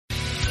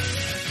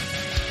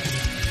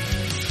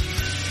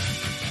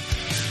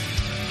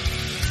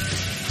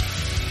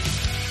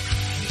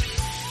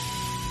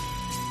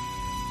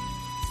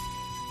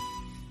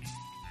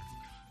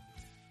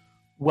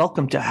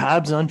Welcome to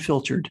Habs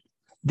Unfiltered.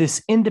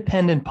 This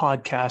independent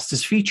podcast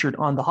is featured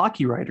on the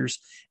Hockey Writers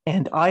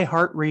and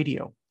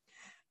iHeartRadio,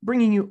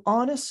 bringing you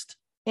honest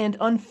and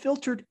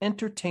unfiltered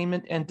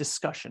entertainment and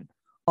discussion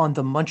on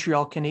the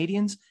Montreal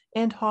Canadiens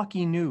and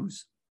hockey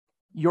news.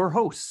 Your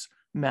hosts,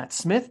 Matt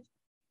Smith,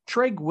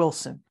 Treg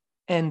Wilson,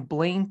 and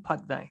Blaine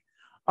Putney,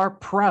 are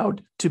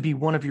proud to be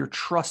one of your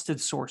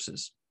trusted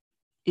sources.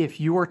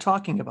 If you are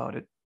talking about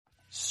it,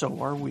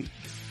 so are we.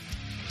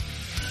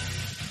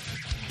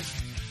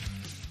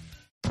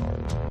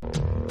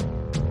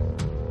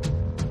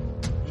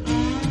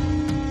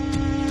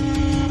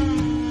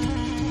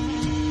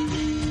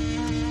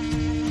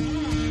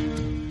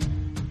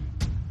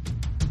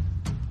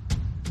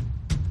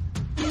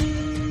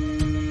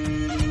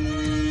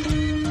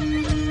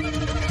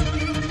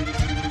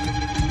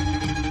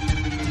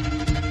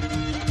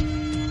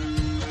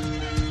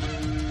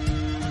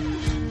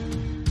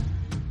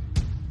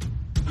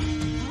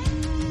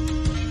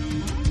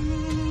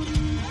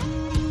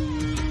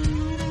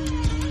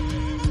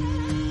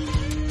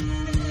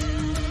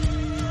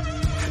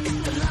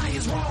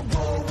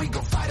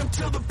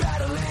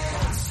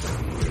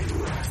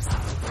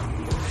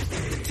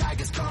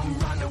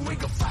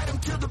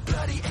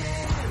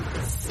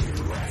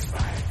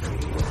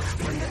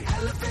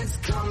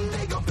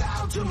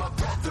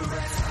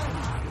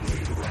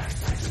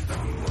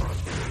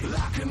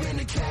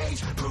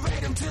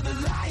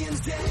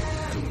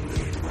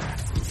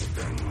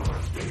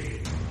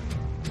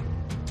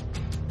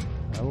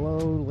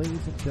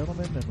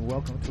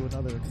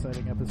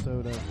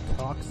 Episode of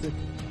Toxic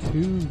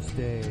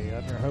Tuesday.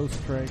 I'm your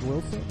host, Treg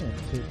Wilson, and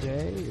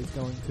today is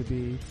going to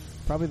be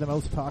probably the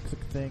most toxic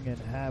thing in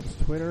Habs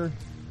Twitter,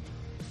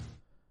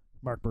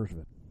 Marc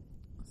Bergevin.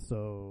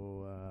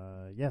 So,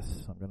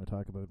 yes, I'm going to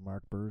talk about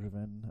Marc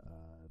Bergevin.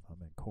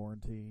 I'm in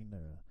quarantine.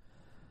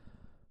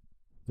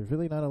 There's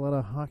really not a lot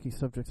of hockey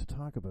subjects to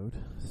talk about,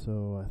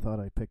 so I thought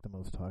I'd pick the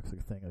most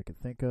toxic thing I could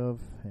think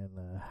of in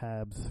the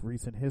Habs'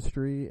 recent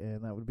history,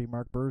 and that would be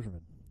Marc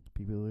Bergevin.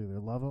 People either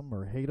love him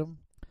or hate him.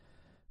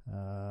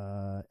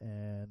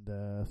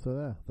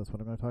 So that's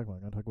what I'm going to talk about. I'm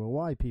going to talk about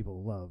why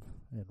people love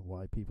and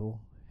why people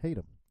hate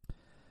him.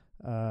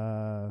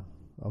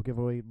 I'll give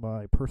away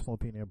my personal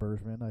opinion of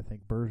Bergevin. I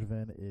think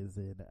Bergevin is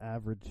an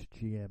average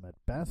GM at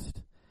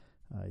best.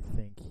 I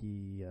think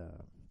he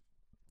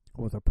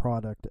was a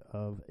product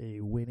of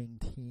a winning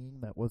team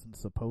that wasn't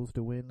supposed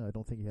to win. I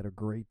don't think he had a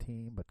great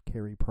team, but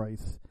Carey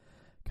Price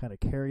kind of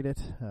carried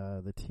it.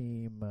 The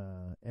team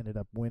ended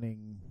up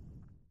winning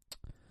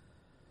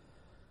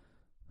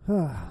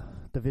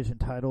division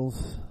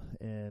titles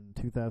in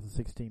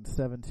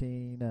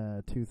 2016-17,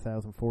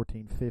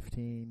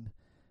 2014-15,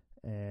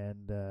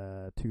 and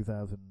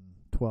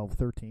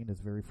 2012-13, his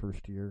very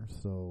first year,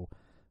 so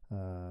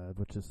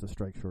which is the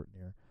strike shortened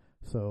year.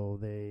 So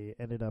they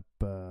ended up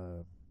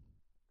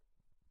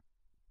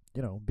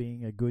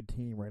being a good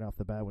team right off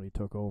the bat when he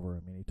took over.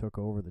 I mean, he took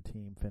over, the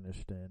team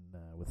finished in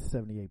with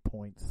 78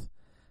 points.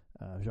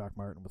 Jacques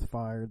Martin was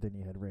fired. Then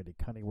you had Randy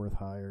Cunneyworth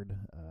hired,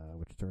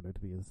 which turned out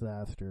to be a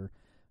disaster.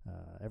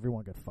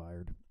 Everyone got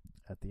fired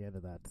at the end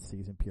of that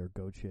season. Pierre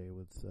Gauthier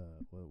was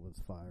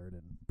fired,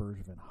 and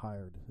Bergevin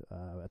hired.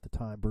 At the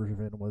time,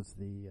 Bergevin was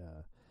the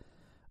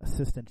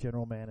assistant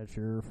general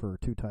manager for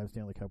two-time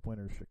Stanley Cup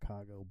winners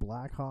Chicago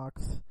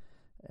Blackhawks,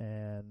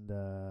 and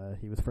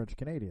he was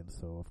French-Canadian.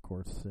 So, of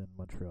course, in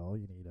Montreal,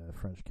 you need a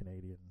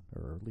French-Canadian,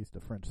 or at least a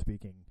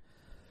French-speaking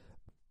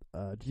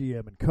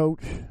GM and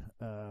coach.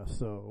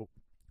 So,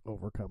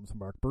 over comes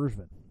Marc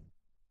Bergevin.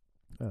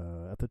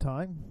 At the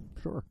time,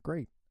 sure,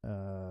 great.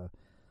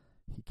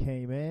 He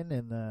came in,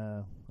 and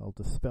I'll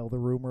dispel the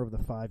rumor of the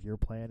 5-year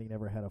plan. He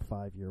never had a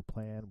 5-year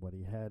plan. What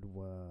he had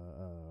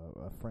was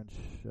a French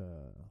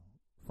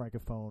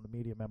francophone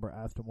media member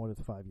asked him what his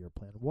 5-year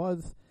plan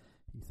was.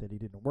 He said he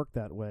didn't work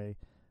that way,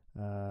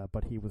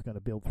 but he was going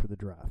to build through the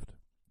draft.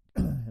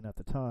 And at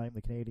the time,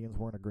 the Canadiens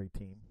weren't a great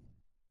team.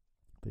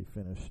 They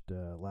finished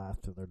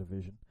last in their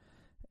division,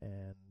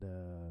 and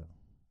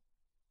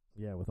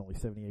with only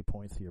 78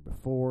 points the year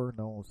before.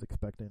 No one was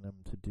expecting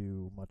them to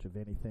do much of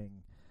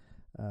anything,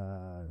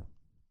 the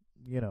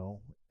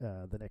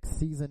next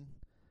season.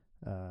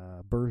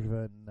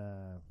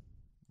 Bergevin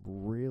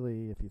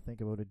really, if you think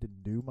about it,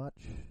 didn't do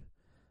much,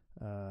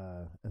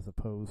 as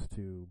opposed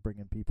to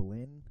bringing people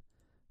in.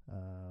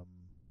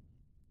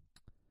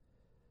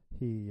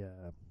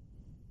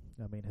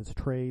 His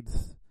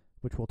trades,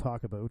 which we'll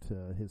talk about,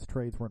 his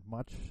trades weren't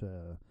much.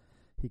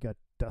 He got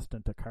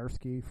Dustin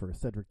Tokarski for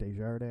Cedric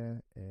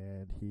Desjardins,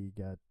 and he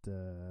got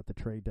at the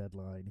trade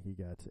deadline he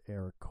got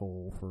Eric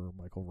Cole for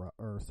Michael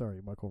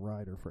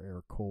Ryder for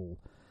Eric Cole.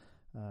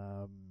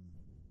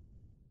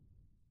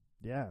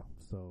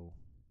 So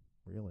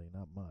really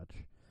not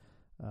much.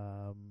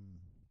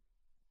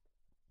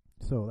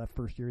 So that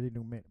first year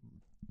didn't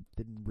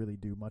really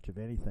do much of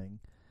anything,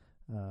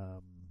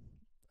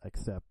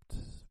 except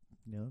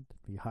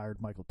he hired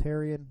Michael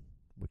Therrien,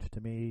 which to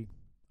me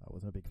I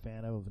wasn't a big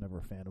fan of. I was never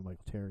a fan of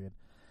Michael Therrien.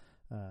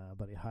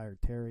 But he hired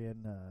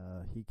Therrien.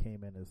 He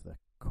came in as the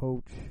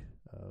coach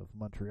of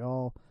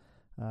Montreal.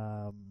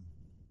 And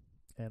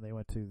they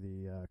went to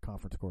the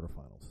conference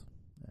quarterfinals.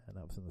 And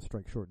that was in the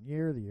strike-shortened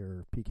year, the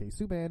year P.K.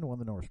 Subban won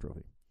the Norris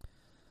Trophy.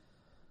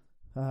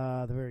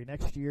 The very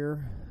next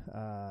year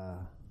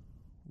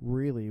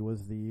really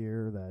was the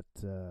year that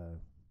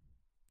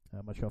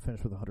Montreal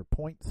finished with 100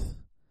 points.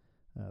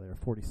 They were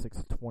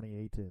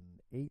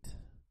 46-28-8.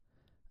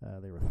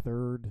 They were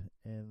third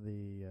in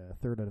the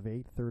third out of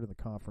 8, third in the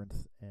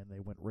conference, and they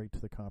went right to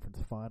the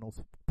conference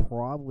finals.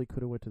 Probably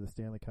could have went to the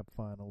Stanley Cup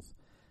finals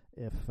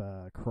if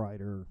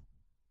Kreider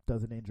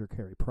doesn't injure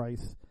Carey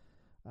Price.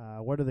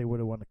 Whether they would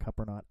have won the cup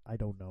or not, I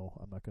don't know.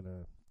 I'm not going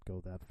to go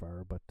that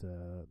far, but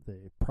the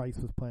Price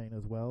was playing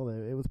as well.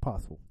 It was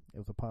possible. It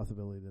was a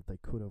possibility that they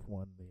could have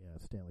won the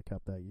Stanley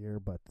Cup that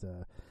year, but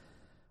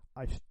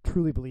I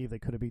truly believe they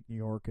could have beat New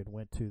York and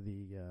went to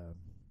the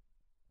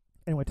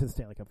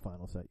Stanley Cup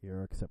Finals that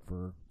year, except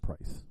for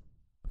Price,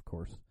 of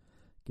course,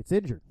 gets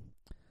injured.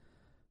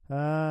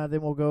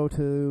 Then we'll go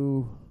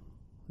to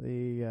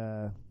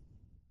the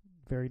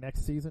very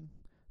next season.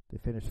 They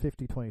finished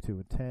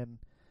 50-22-10,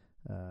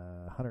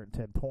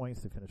 110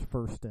 points. They finished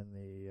first in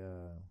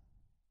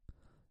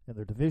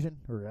their division,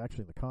 or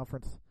actually in the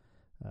conference,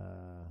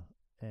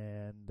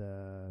 and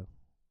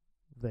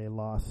they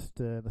lost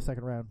in the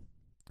second round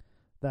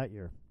that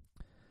year.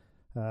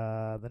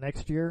 The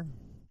next year,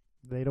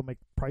 they don't make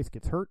Price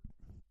gets hurt.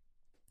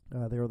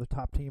 They were the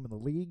top team in the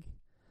league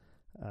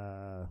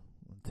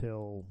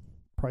until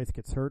Price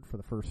gets hurt for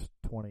the first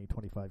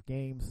 20-25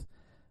 games.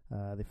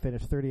 They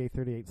finished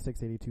 38-38,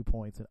 682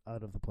 points, and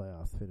out of the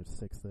playoffs. Finished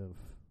sixth of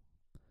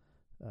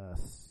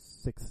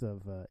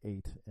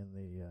 8 in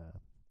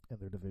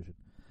their division.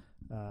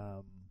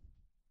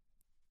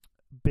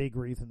 Big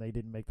reason they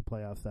didn't make the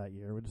playoffs that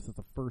year, which is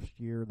the first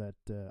year that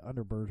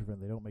under Bergevin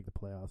they don't make the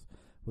playoffs,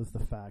 was the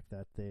fact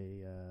that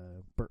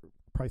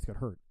Price got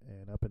hurt,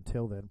 and up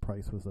until then,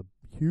 Price was a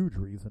huge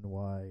reason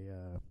why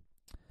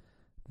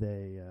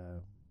they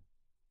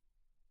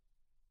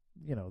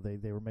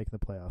were making the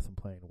playoffs and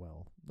playing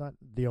well. Not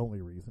the only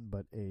reason,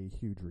 but a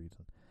huge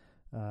reason.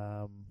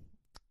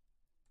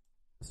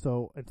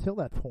 So until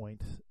that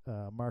point,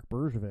 Marc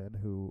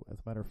Bergevin, who, as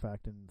a matter of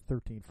fact, in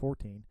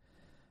 13-14,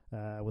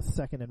 was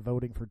second in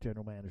voting for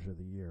General Manager of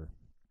the Year.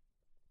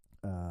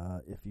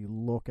 If you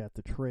look at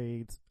the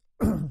trades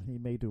he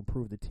made to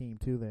improve the team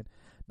too, then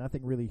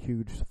nothing really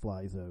huge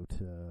flies out.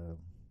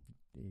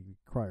 He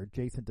acquired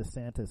Jason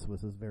DeSantis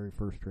was his very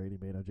first trade he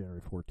made on January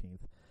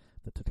 14th.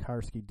 The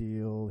Tatarski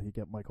deal, he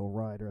got Michael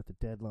Ryder at the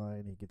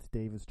deadline. He gets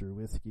Davis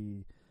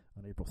Drewski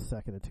on April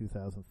 2nd of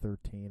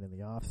 2013 in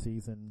the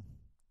offseason.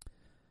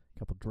 A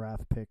couple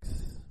draft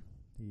picks.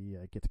 He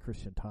gets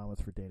Christian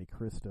Thomas for Danny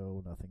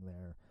Cristo, nothing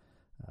there.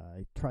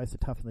 He tries to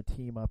toughen the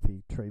team up.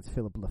 He trades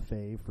Philip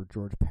Lefebvre for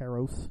George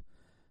Peros,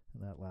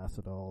 and that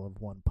lasted all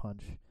of one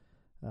punch.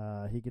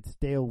 He gets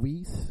Dale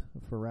Weiss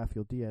for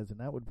Rafael Diaz, and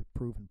that would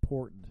prove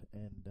important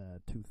in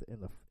the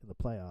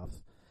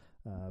playoffs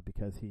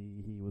because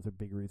he was a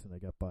big reason they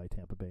got by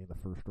Tampa Bay in the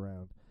first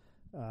round.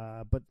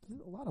 But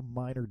a lot of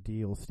minor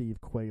deals. Steve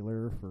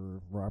Quayler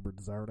for Robert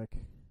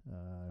Zarnik.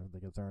 They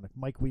got Zarnik.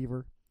 Mike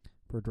Weaver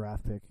for a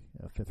draft pick,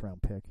 a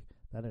fifth-round pick.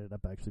 That ended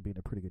up actually being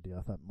a pretty good deal.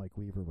 I thought Mike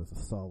Weaver was a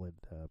solid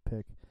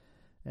pick.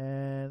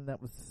 And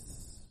that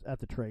was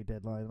at the trade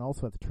deadline. And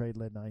also at the trade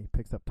deadline, he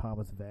picks up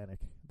Thomas Vanek.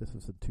 This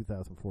was in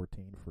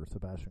 2014 for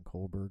Sebastian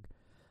Kohlberg.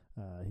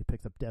 He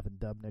picks up Devin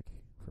Dubnyk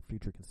for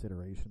future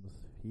considerations.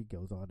 He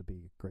goes on to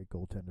be a great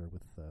goaltender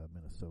with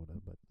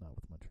Minnesota, but not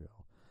with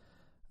Montreal.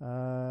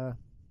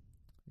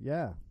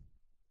 Yeah.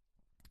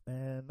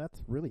 And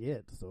that's really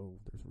it. So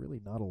there's really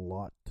not a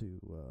lot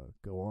to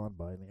go on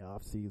by in the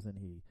offseason.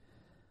 He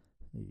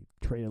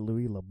traded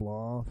Louis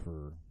LeBlanc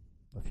for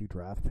a few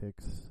draft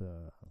picks,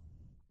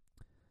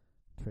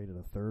 traded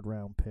a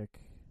third-round pick,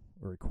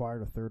 or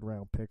acquired a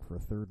third-round pick for a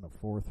third and a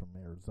fourth from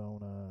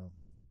Arizona.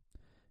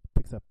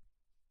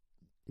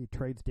 He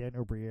trades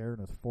Daniel Briere in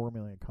his $4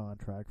 million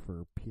contract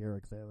for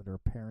Pierre-Alexandre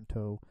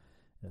Parenteau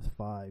and his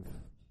 $5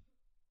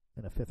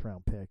 and a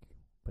fifth-round pick,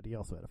 but he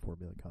also had a $4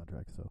 million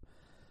contract.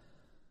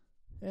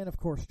 And of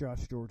course,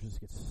 Josh Georges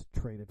gets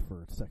traded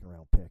for a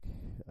second-round pick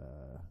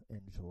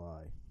in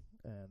July.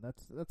 And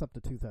that's up to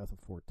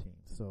 2014.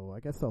 So I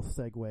guess I'll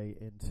segue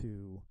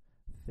into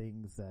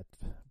things that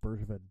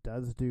Bergevin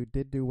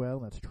did do well,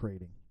 and that's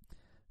trading.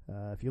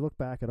 If you look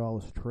back at all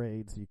his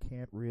trades, you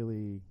can't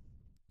really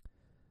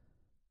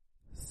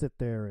sit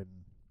there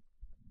and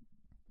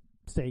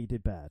say he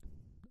did bad.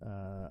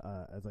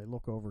 As I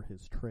look over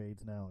his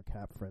trades now in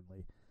Cap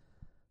Friendly,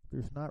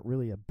 there's not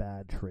really a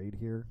bad trade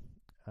here.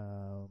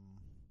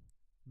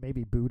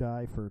 Maybe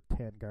Budaj for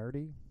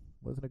Tangardy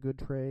wasn't a good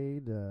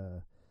trade.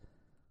 You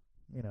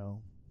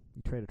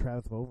traded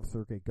Travis Vogel,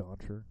 Sergei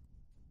Gonchar.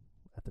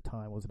 At the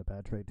time, wasn't a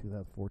bad trade.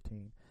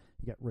 2014.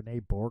 You got Rene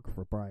Bourque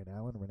for Brian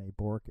Allen. Rene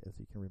Bourque, as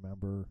you can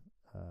remember,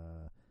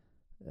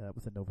 that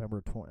was in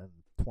November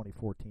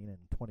 2014 and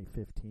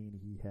 2015.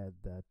 He had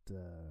that.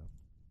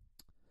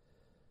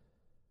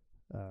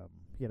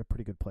 He had a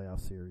pretty good playoff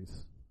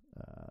series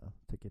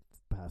to get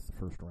past the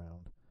first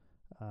round.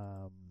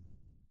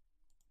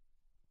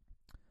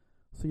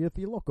 So if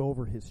you look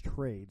over his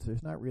trades,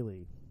 there's not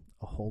really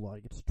a whole lot.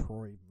 He gets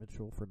Troy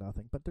Mitchell for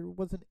nothing, but there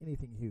wasn't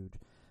anything huge.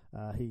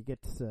 He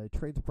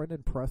trades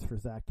Brendan Press for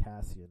Zach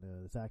Cassian.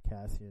 Zach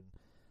Cassian,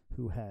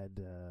 who had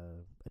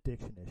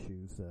addiction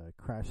issues,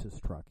 crashed his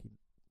truck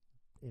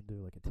into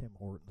like a Tim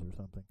Hortons or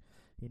something.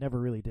 He never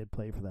really did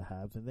play for the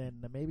Habs. And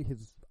then maybe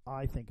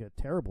I think a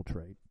terrible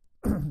trade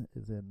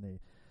is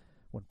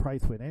when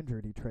Price went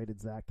injured, he traded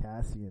Zach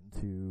Cassian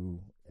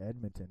to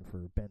Edmonton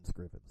for Ben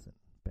Scrivens, and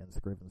Ben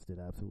Scrivens did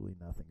absolutely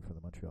nothing for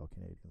the Montreal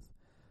Canadiens.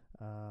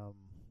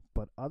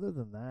 But other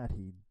than that,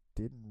 he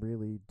didn't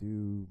really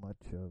do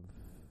much of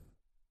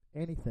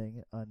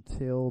anything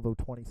until the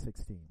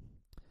 2016.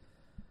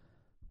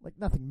 Like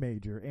nothing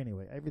major.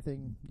 Anyway,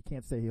 everything, you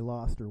can't say he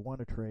lost or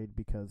won a trade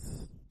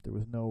because there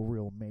was no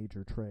real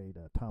major trade.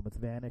 Thomas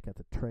Vanek at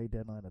the trade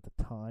deadline at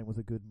the time was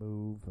a good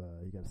move.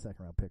 He got a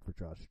second-round pick for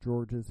Josh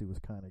Georges, who was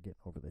kind of getting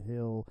over the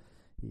hill.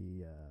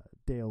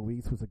 Dale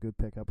Weiss was a good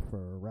pickup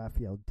for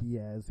Rafael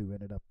Diaz, who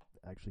ended up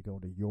actually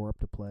going to Europe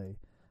to play.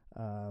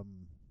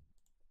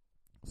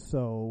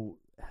 So,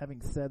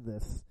 having said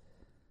this,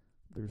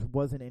 there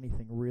wasn't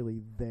anything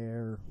really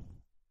there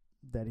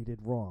that he did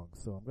wrong.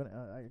 So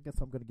I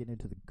guess I'm gonna get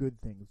into the good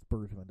things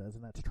Bergevin does,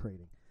 and that's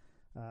trading.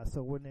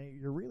 So when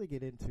you really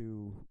get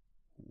into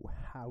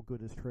how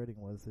good his trading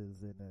was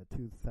is in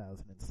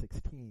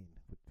 2016.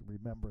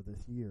 Remember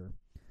this year,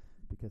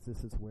 because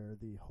this is where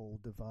the whole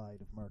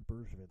divide of Marc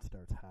Bergevin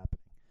starts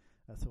happening.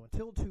 So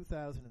until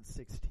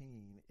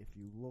 2016, if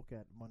you look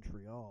at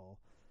Montreal,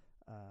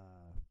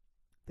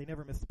 they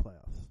never missed the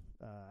playoffs.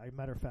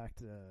 Matter of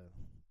fact,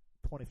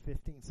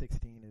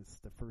 2015-16 is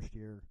the first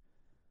year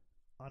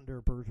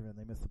under Bergevin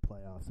they missed the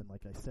playoffs, and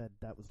like I said,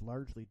 that was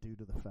largely due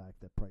to the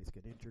fact that Price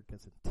got injured,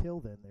 because until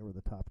then they were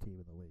the top team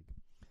in the league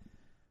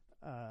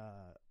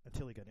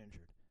until he got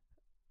injured.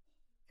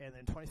 And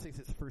then 26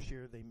 is the first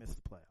year they missed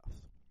the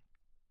playoffs,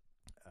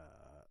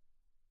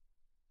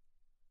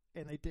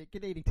 and they did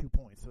get 82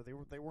 points, so they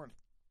were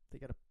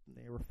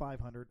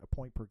 500, a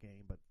point per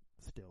game, but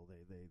still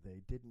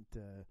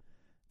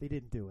they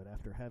didn't do it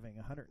after having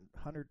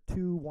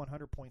 102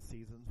 100-point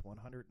seasons, 113-14,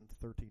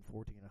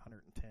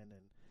 110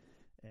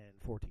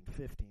 and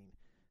 14-15.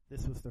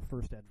 This was their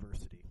first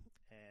adversity,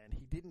 and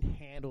he didn't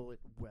handle it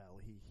well.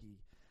 He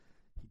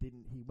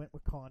went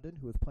with Condon,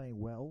 who was playing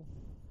well,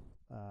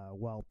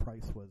 while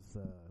Price was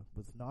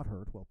not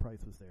hurt. While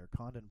Price was there,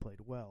 Condon played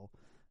well,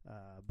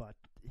 but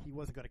he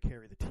wasn't going to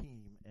carry the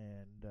team.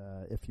 And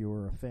if you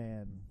were a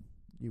fan,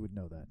 you would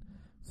know that.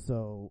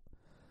 So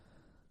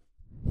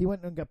he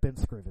went and got Ben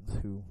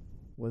Scrivens, who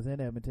was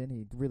in Edmonton.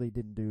 He really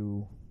didn't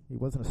do. He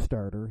wasn't a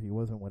starter. He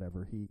wasn't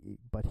whatever.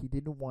 But he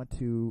didn't want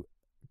to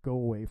go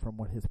away from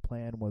what his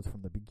plan was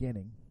from the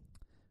beginning,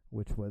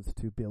 which was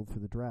to build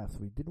through the draft.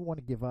 So he didn't want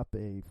to give up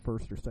a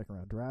first or second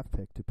round draft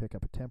pick to pick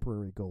up a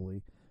temporary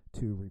goalie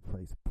to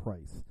replace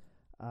Price.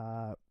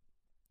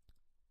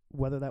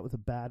 Whether that was a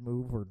bad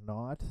move or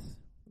not,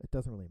 it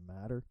doesn't really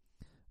matter.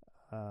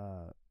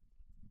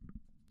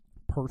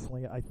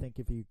 Personally, I think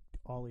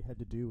all he had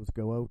to do was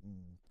go out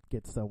and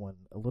get someone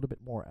a little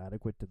bit more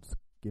adequate than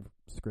give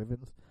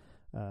Scrivens,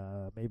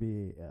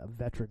 maybe a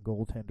veteran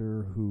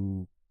goaltender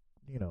who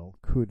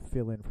could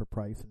fill in for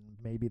Price, and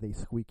maybe they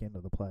squeak into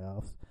the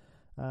playoffs.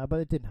 But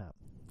it didn't happen.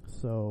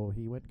 So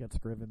he went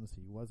against Scrivens.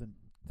 He wasn't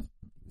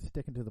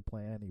sticking to the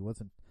plan. He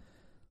wasn't,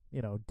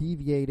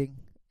 deviating.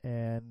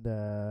 And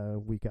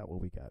we got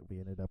what we got. We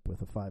ended up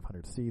with a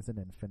 500 season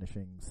and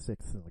finishing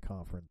sixth in the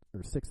conference,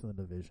 or sixth in the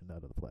division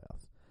out of the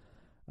playoffs.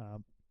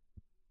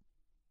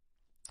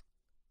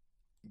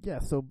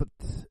 But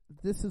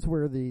this is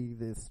where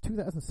this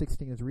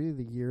 2016 is really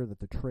the year that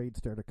the trades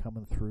started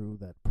coming through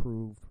that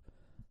proved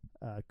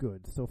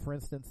good. So, for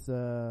instance,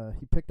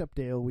 he picked up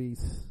Dale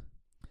Weiss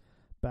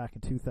back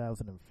in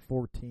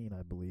 2014,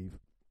 I believe.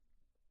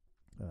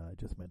 I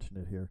just mentioned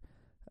it here.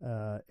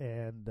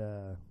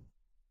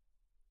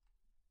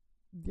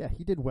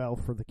 He did well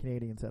for the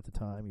Canadiens at the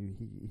time.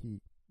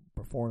 He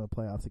performed in the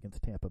playoffs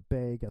against Tampa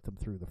Bay, got them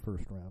through the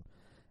first round.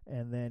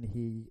 And then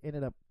he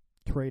ended up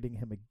trading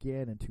him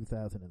again in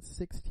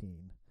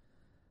 2016,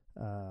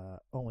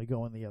 only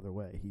going the other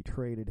way. He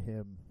traded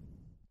him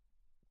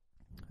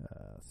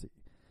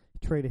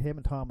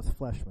and Thomas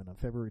Fleshman on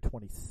February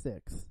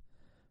 26th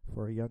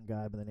for a young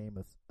guy by the name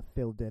of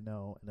Phil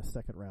Deneau and a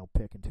second-round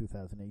pick in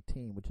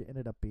 2018, which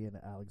ended up being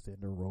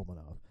Alexander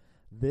Romanov.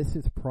 This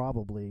is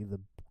probably the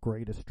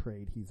greatest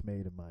trade he's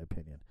made, in my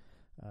opinion.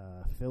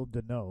 Phil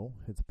Deneau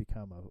has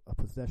become a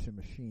possession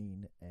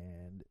machine,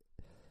 and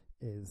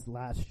is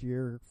last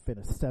year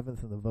finished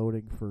 7th in the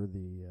voting for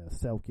the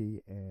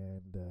Selke,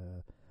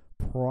 and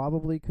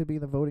probably could be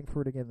in the voting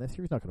for it again this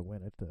year. He's not going to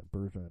win it.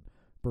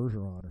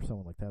 Bergeron or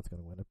someone like that's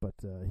going to win it, but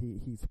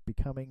he's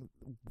becoming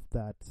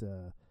that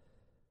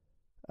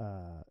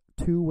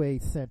two-way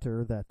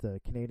center that the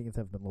Canadiens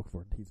have been looking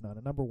for. He's not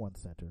a number one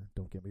center,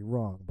 don't get me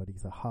wrong, but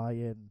he's a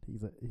high-end.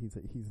 He's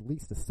at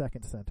least a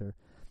second center.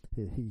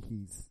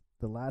 He's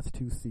the last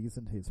two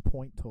seasons, his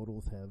point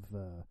totals have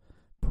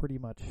pretty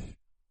much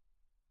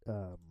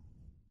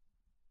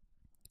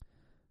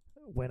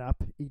went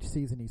up each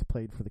season he's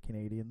played for the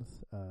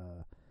Canadiens.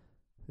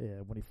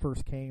 When he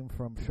first came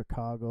from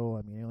Chicago,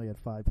 I mean, he only had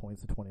 5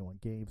 points in 21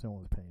 games. No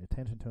one was paying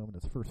attention to him. In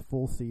his first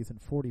full season,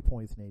 40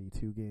 points in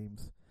 82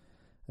 games.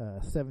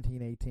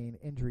 17-18,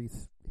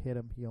 injuries hit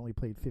him. He only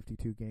played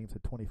 52 games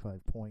at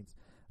 25 points.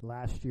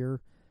 Last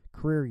year,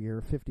 career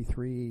year,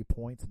 53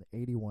 points in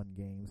 81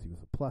 games. He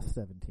was a plus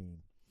 17.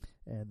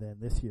 And then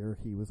this year,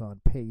 he was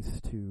on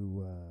pace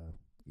to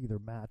either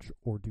match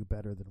or do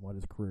better than what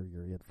his career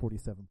year. He had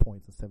 47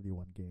 points in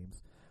 71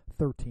 games,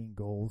 13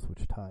 goals,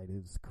 which tied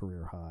his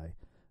career high.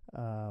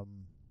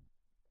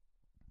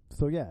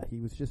 So yeah, he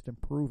was just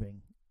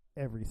improving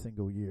every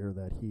single year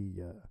that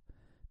he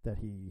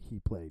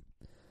played.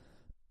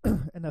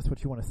 And that's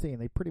what you want to see,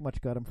 and they pretty much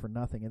got him for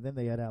nothing. And then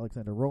they had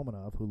Alexander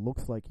Romanov, who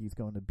looks like he's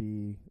going to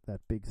be that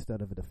big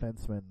stud of a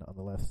defenseman on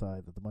the left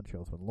side that the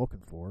Montreal's been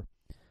looking for.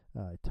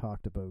 I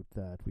talked about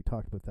that. We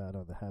talked about that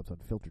on the Habs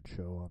Unfiltered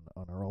show,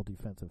 on our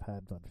all-defensive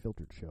Habs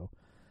Unfiltered show.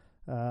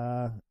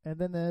 And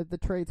then the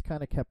trades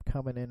kind of kept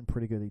coming in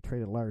pretty good. He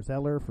traded Lars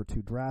Eller for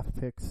 2 draft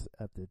picks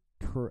at the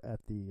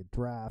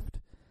draft,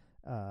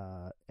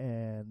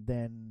 and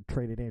then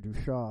traded Andrew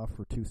Shaw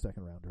for 2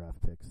 second-round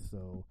draft picks.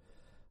 So,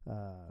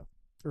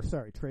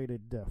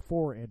 traded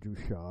for Andrew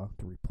Shaw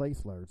to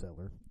replace Lars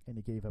Eller, and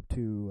he gave up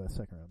 2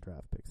 second-round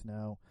draft picks.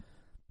 Now,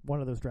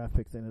 one of those draft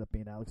picks ended up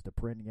being Alex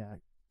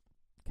DeBrincat,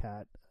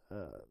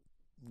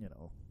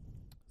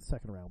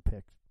 second-round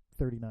pick,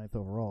 39th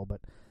overall,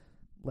 but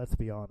let's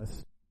be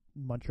honest,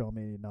 Montreal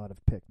may not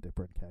have picked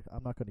DeBrincat.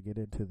 I'm not going to get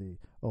into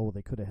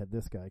they could have had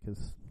this guy,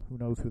 because who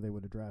knows who they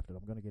would have drafted.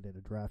 I'm going to get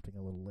into drafting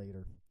a little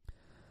later.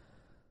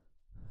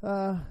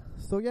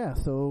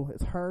 So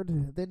it's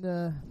hard. Then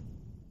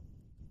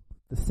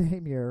the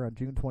same year, on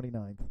June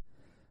 29th,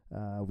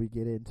 we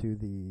get into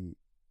the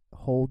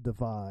whole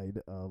divide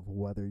of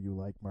whether you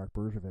like Marc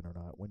Bergevin or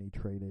not, when he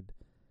traded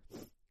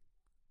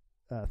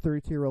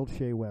 32-year-old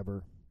Shea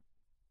Weber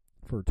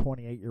for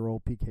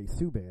 28-year-old PK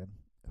Subban,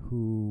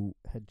 who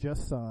had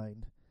just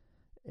signed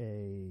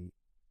a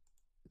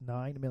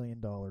 $9 million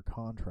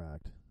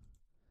contract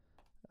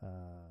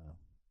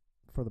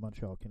for the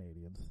Montreal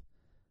Canadiens.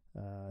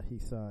 He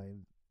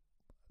signed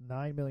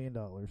 $9 million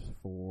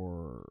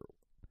for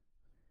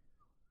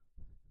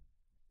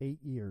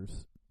 8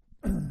 years,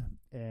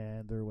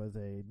 and there was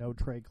a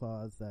no-trade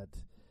clause that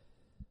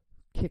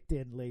kicked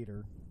in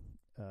later.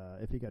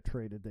 If he got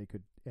traded, they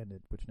could end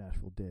it, which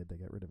Nashville did. They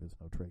got rid of his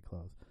no-trade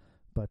clause.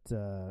 But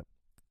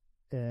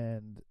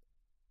and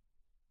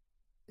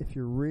if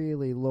you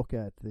really look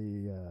at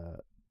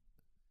the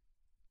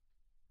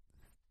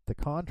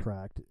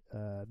contract,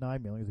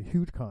 $9 million is a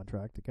huge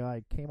contract. The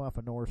guy came off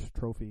a Norris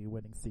Trophy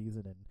winning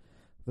season and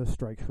the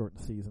strike-shortened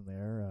season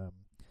there.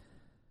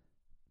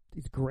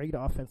 He's a great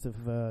offensive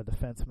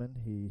defenseman.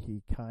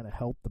 He kind of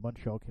helped the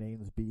Montreal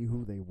Canadiens be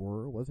who they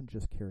were. It wasn't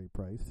just Carey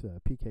Price.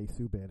 PK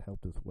Subban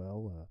helped as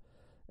well.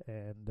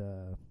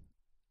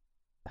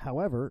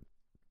 However,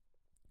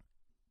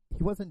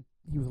 he was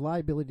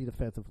liability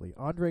defensively.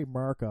 Andrei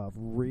Markov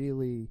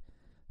really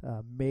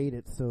made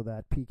it so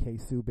that PK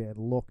Subban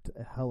looked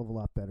a hell of a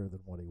lot better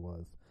than what he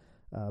was.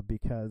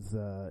 Because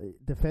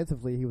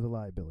defensively he was a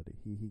liability.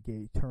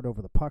 He turned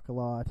over the puck a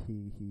lot.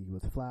 He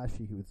was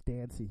flashy. He was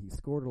dancy. He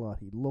scored a lot.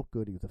 He looked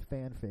good. He was a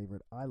fan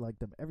favorite. I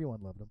liked him.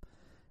 Everyone loved him.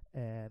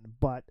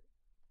 But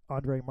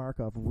Andrei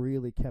Markov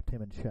really kept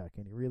him in check,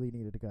 and he really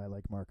needed a guy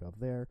like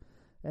Markov there.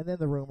 And then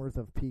the rumors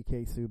of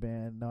PK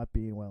Subban not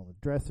being well in the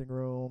dressing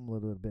room, a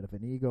little bit of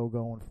an ego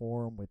going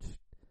for him, which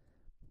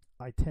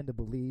I tend to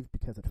believe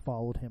because it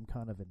followed him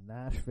kind of in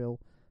Nashville.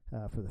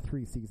 For the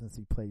 3 seasons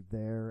he played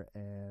there,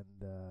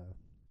 and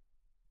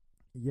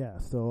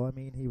so I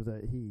mean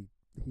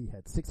he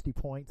had 60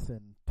 points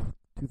in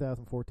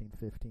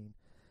 2014-15,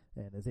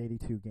 and his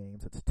 82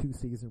 games. It's 2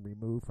 seasons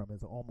removed from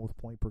his almost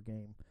point per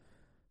game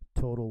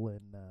total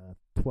in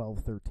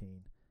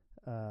 12-13.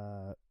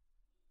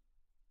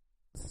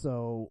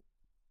 So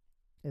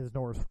his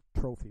Norris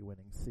Trophy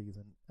winning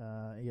season,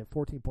 he had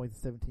 14 points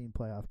in 17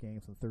 playoff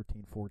games and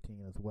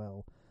 13-14 as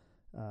well.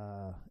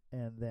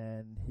 And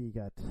then he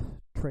got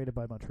traded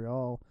by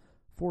Montreal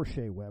for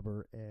Shea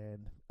Weber,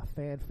 and a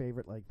fan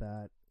favorite like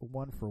that,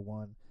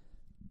 1-for-1.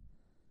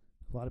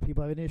 A lot of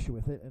people have an issue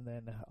with it, and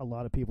then a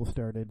lot of people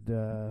started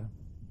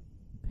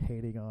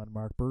hating on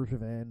Marc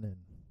Bergevin, and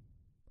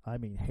I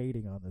mean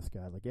hating on this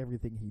guy. Like,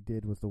 everything he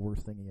did was the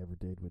worst thing he ever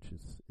did, which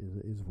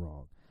is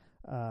wrong.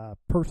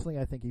 Personally,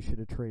 I think he should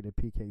have traded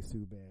PK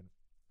Subban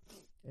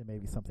and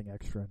maybe something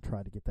extra and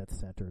try to get that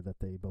center that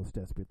they most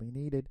desperately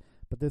needed.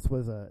 But this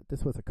was a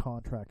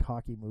contract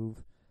hockey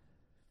move.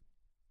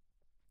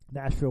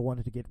 Nashville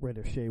wanted to get rid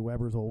of Shea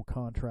Weber's old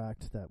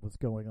contract that was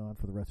going on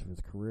for the rest of his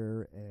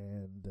career,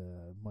 and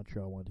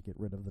Montreal wanted to get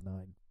rid of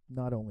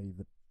not only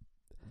the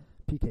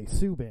PK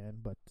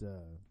Subban, but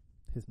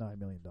his $9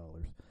 million.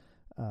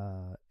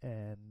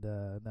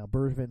 Now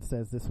Bergevin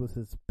says this was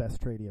his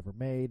best trade he ever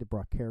made. It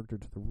brought character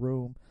to the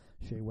room.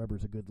 Shea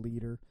Weber's a good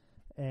leader,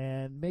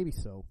 and maybe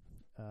so.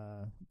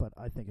 But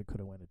I think it could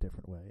have went a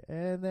different way.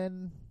 And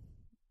then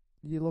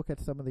you look at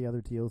some of the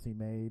other deals he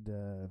made.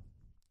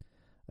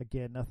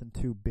 Again, nothing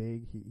too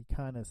big. He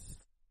kind of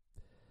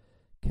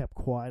kept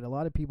quiet. A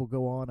lot of people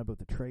go on about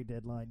the trade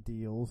deadline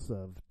deals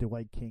of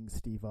Dwight King,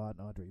 Steve Ott,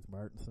 and Andres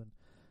Martinson.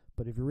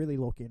 But if you really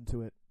look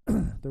into it,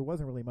 there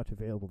wasn't really much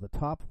available. The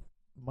top,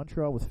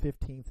 Montreal was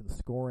 15th in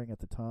scoring at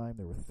the time.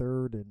 They were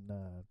third in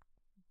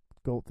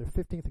goal. They're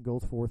 15th in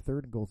goals for,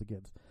 third in goals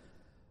against.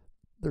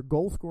 Their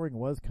goal scoring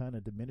was kind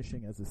of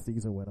diminishing as the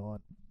season went on,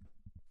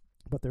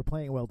 but they're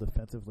playing well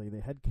defensively.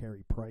 They had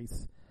Carey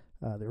Price.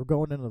 They were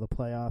going into the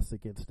playoffs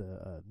against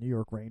New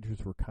York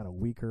Rangers, who were kind of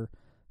weaker.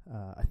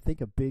 I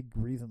think a big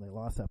reason they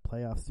lost that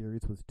playoff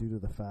series was due to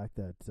the fact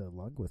that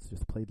Lundqvist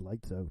just played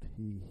lights out.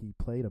 He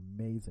played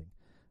amazing.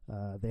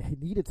 They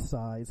needed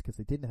size because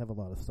they didn't have a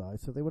lot of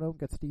size, so they went out and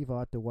got Steve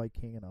Ott, Dwight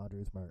King, and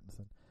Andres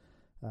Martinson.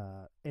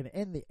 And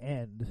in the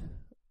end,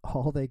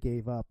 all they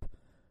gave up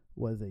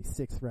was a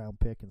 6th-round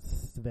pick in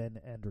Sven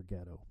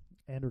Andrighetto.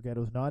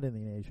 Andrighetto's not in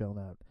the NHL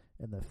now,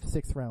 and the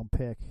 6th-round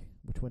pick,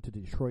 which went to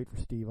Detroit for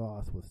Steve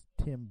Ott, was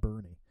Tim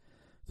Burney.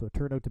 So it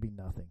turned out to be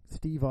nothing.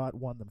 Steve Ott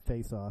won them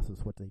face-offs,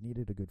 is what they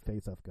needed, a good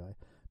face-off guy.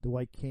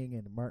 Dwight King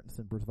and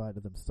Martinson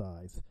provided them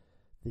size.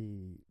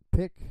 The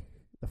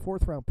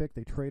 4th-round pick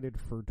they traded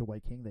for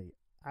Dwight King, they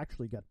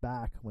actually got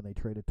back when they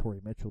traded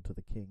Torrey Mitchell to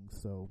the Kings.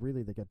 So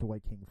really they got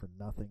Dwight King for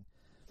nothing.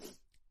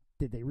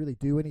 Did they really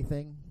do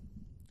anything?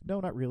 No,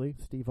 not really.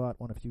 Steve Ott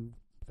won a few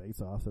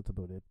face-offs, that's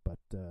about it. But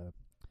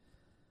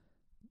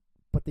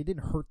they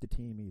didn't hurt the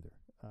team either.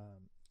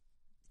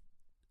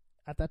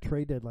 At that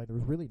trade deadline, there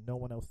was really no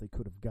one else they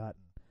could have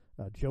gotten.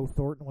 Joe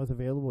Thornton was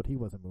available, but he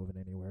wasn't moving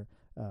anywhere.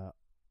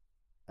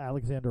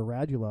 Alexander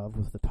Radulov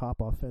was the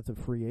top offensive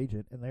free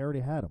agent, and they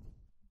already had him.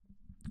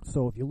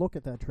 So if you look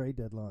at that trade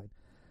deadline,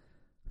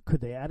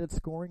 could they added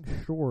scoring?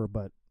 Sure,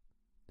 but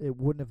it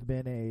wouldn't have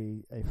been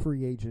a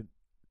free agent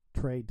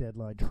trade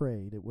deadline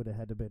trade. It would have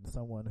had to been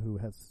someone who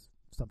has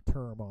some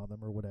term on them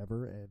or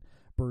whatever, and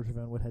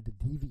Bergevin would have had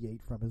to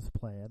deviate from his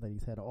plan that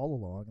he's had all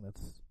along, and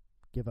that's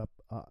give up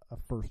a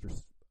first or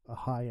a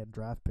high-end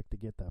draft pick to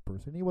get that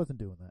person. He wasn't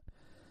doing that.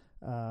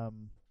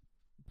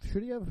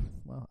 Should he have?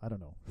 Well, I don't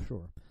know.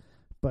 Sure.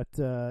 But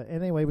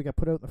anyway, we got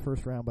put out in the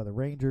first round by the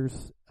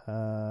Rangers,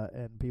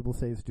 and people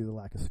say it's due to the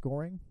lack of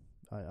scoring.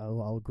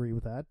 I'll agree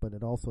with that, but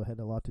it also had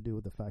a lot to do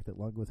with the fact that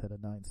Lundqvist had a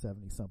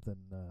 970-something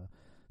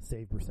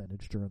save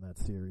percentage during that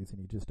series, and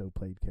he just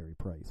outplayed Carey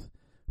Price,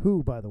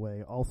 who, by the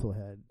way, also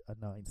had a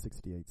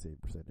 968 save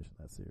percentage in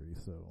that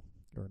series, or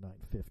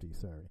 950,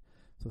 sorry.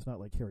 So it's not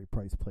like Carey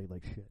Price played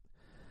like shit.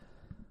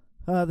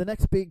 The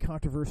next big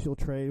controversial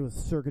trade was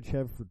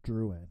Sergachev for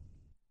Drouin.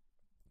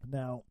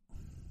 Now,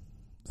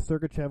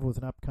 Sergachev was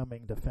an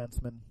upcoming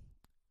defenseman.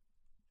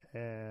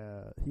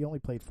 He only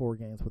played 4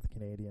 games with the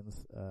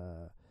Canadiens.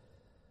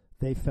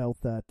 They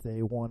felt that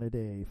they wanted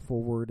a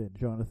forward in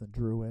Jonathan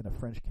Drouin, a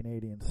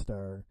French-Canadian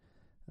star.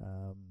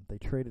 They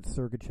traded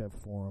Sergachev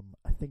for him.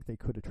 I think they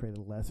could have traded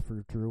less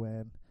for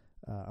Drouin.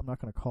 I'm not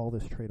going to call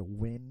this trade a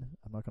win.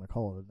 I'm not going to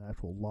call it an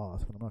actual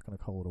loss, but I'm not going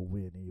to call it a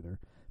win either,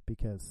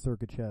 because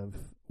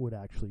Sergachev would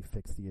actually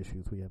fix the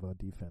issues we have on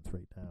defense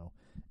right now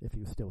if he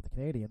was still with the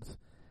Canadiens.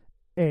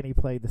 And he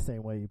played the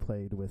same way he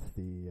played with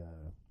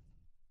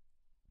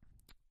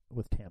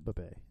Tampa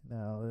Bay.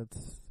 Now,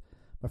 that's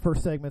my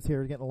first segment's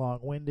here is getting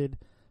long-winded.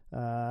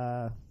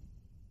 But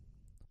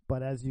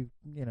as you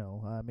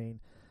know, I mean,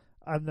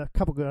 a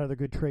couple other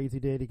good trades he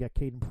did. He got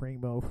Caden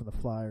Primo from the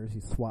Flyers.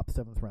 He swapped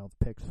 7th-round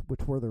picks,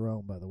 which were their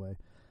own, by the way,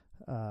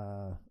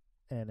 and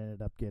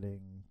ended up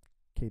getting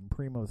Caden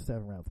Primo's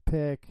 7th-round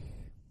pick.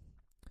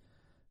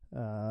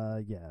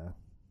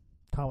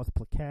 Thomas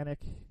Plekanec.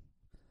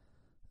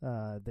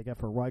 They got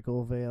for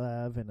Reichel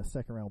Velav and a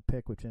 2nd-round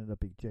pick, which ended up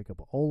being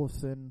Jacob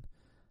Olofsson.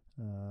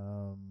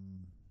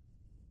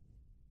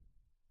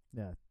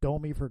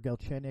 Domi for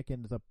Galchenyuk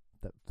ended up.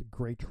 That's a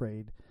great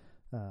trade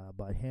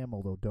by him,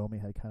 although Domi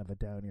had kind of a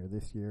down year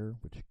this year,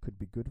 which could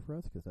be good for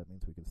us because that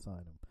means we can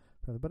sign him.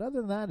 But other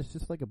than that, it's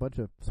just like a bunch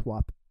of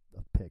swap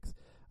of picks.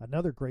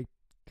 Another great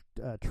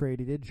trade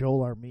he did, Joel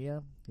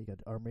Armia. He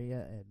got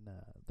Armia and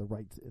the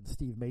rights and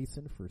Steve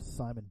Mason for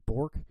Simon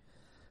Bork.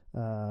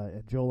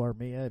 And Joel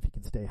Armia, if he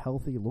can stay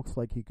healthy, looks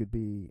like he could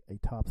be a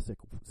top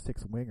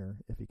six winger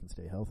if he can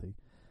stay healthy.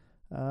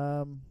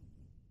 And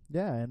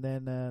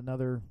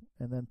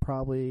then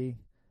probably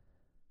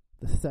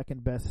the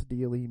second best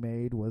deal he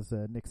made was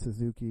Nick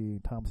Suzuki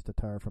and Tom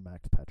Tatar for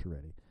Max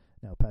Pacioretty.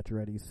 Now,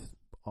 Pacioretty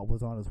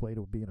was on his way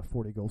to being a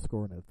 40-goal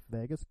scorer in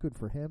Vegas. Good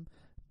for him,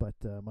 but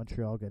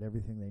Montreal got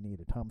everything they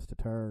needed. Tom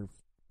Tatar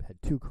had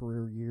 2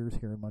 career years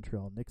here in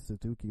Montreal. Nick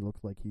Suzuki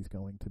looks like he's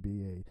going to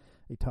be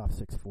a top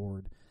 6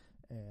 forward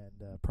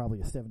and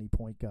probably a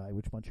 70-point guy,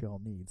 which Montreal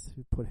needs.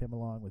 Put him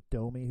along with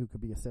Domi, who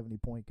could be a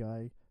 70-point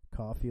guy,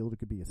 Caulfield, who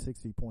could be a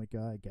 60-point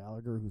guy,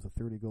 Gallagher, who's a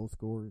 30-goal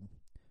scorer.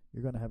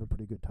 You're going to have a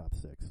pretty good top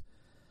 6.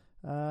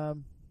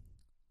 And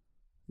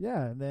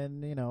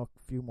then, a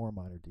few more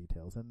minor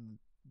details and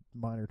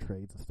minor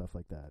trades and stuff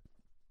like that.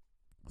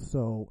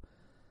 So,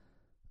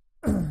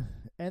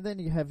 and then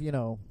you have,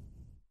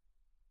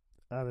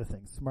 other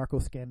things. Marco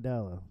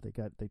Scandella.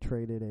 They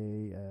traded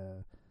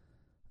a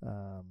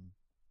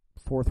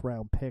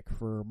 4th-round pick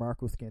for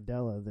Marco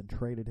Scandella, then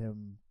traded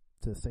him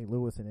to St.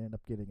 Louis and ended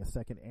up getting a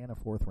 2nd and a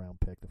 4th-round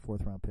pick. The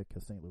 4th-round pick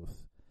because St.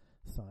 Louis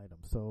signed him.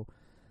 So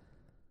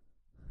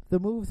the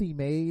moves he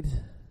made,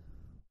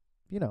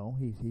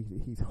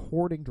 he's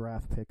hoarding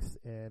draft picks,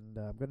 and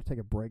I'm going to take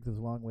a break. This is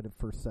a long-winded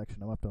first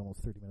section. I'm up to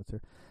almost 30 minutes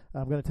here.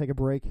 I'm going to take a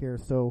break here.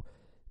 So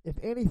if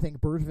anything,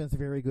 Bergevin's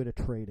very good at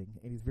trading,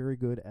 and he's very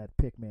good at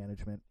pick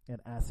management and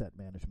asset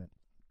management.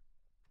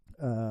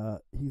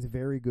 He's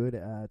very good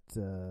at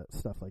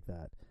stuff like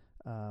that.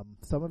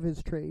 Some of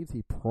his trades,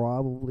 he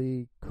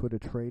probably could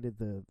have traded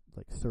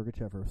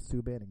Sergachev or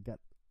Subban and got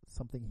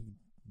something he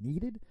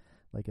needed,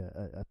 like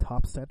a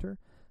top center.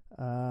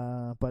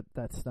 But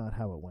that's not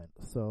how it went.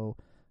 So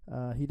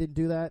he didn't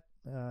do that.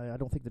 I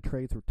don't think the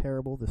trades were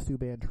terrible. The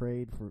Subban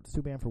trade for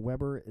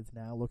Weber is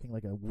now looking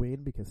like a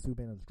win because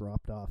Subban has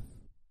dropped off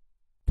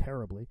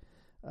terribly.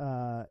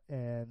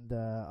 And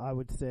I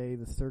would say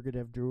the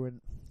Sergachev Drouin,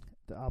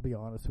 I'll be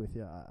honest with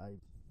you,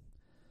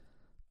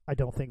 I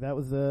don't think that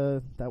was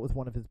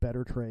one of his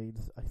better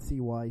trades. I see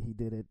why he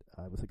did it.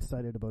 I was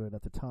excited about it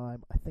at the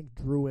time. I think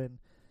Drouin,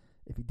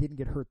 if he didn't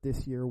get hurt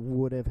this year,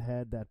 would have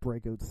had that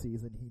breakout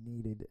season he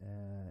needed,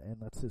 and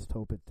let's just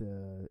hope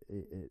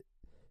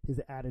his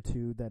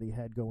attitude that he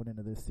had going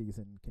into this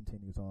season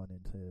continues on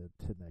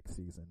into next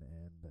season,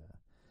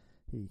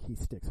 and he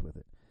sticks with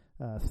it.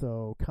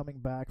 So coming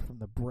back from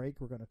the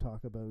break, we're going to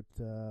talk about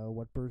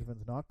what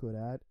Bergevin's not good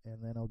at,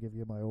 and then I'll give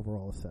you my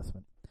overall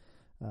assessment.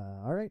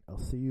 All right, I'll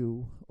see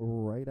you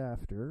right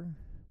after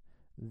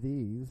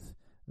these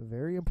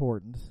very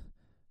important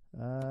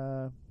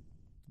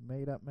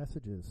made-up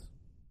messages.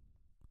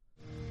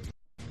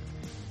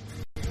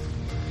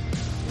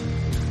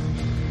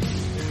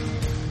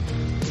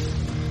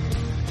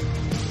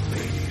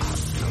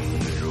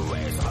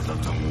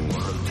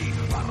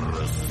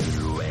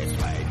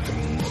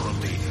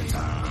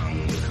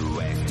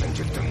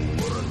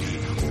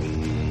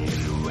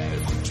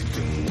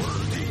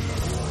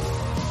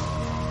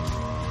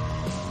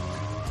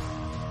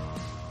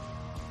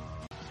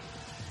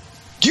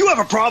 Do you have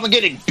a problem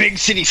getting big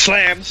city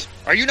slams?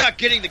 Are you not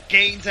getting the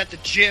gains at the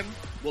gym?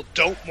 Well,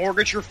 don't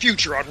mortgage your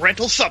future on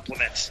rental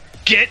supplements.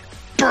 Get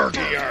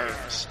Bergie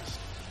Arms.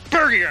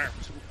 Bergie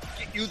Arms will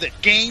get you the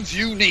gains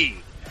you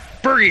need.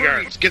 Bergie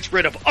Arms gets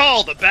rid of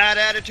all the bad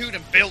attitude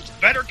and builds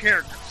better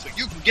character so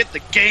you can get the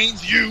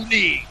gains you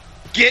need.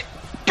 Get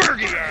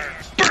Bergie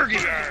Arms.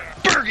 Bergie Arms.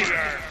 Bergie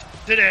Arms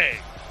today.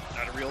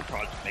 Not a real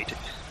product.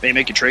 May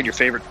make you trade your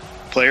favorite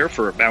player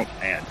for a mount,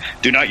 and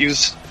do not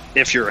use.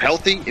 If you're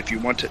healthy, if you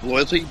want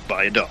loyalty,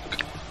 buy a dog.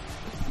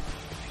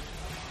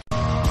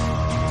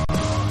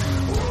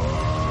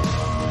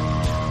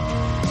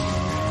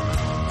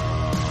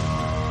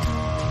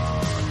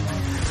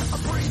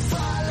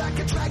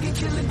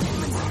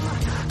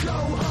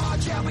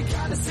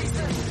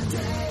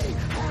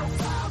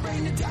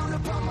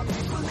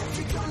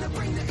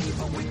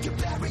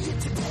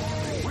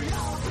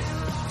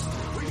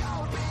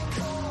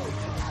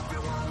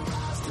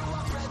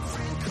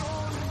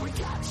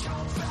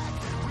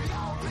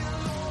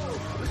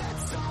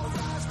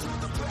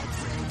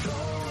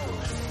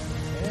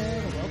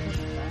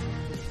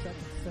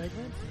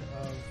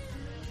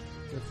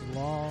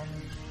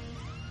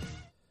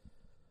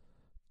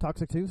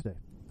 Toxic Tuesday.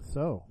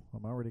 So,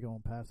 I'm already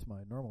going past my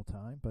normal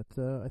time, but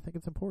I think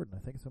it's important. I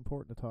think it's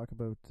important to talk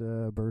about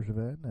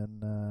Bergevin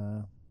and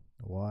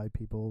why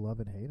people love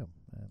and hate him.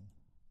 And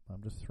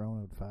I'm just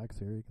throwing out facts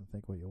here. You can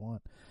think what you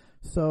want.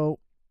 So,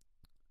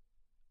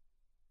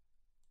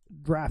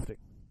 drafting.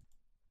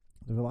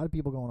 There's a lot of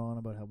people going on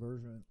about how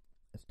Bergevin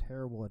is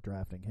terrible at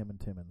drafting, him and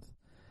Timmins.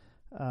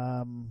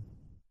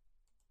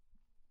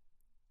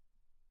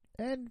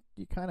 And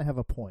you kind of have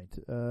a point.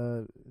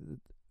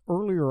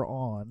 Earlier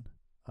on,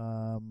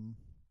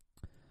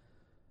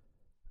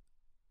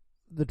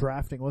 the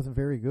drafting wasn't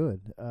very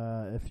good.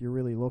 If you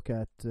really look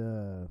at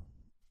their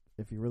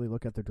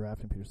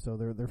drafting period, so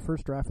their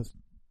first draft was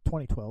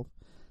 2012.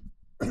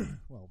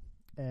 Well,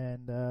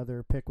 and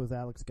their pick was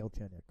Alex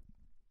Galchenyuk,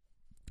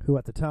 who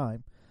at the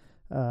time,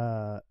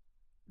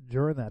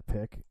 during that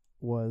pick,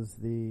 was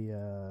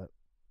the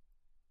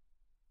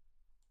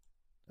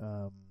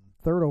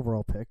third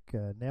overall pick.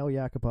 Nail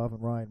Yakupov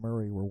and Ryan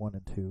Murray were 1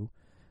 and 2.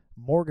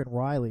 Morgan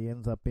Riley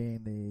ends up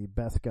being the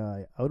best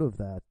guy out of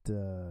that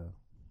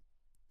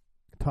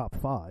top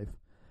 5.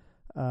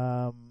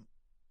 And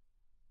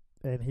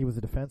he was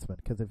a defenseman.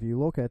 Because if you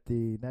look at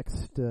the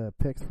next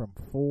picks from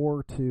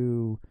 4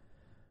 to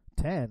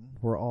 10,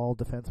 were all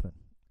defensemen.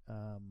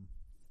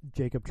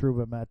 Jacob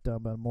Trouba, Matt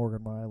Dumba, and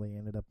Morgan Riley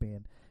ended up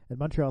being... And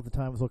Montreal at the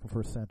time was looking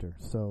for a center.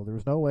 So there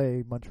was no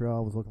way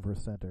Montreal was looking for a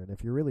center. And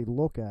if you really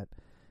look at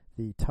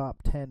the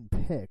top 10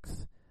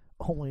 picks...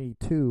 only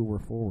 2 were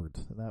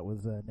forwards, and that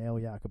was Nail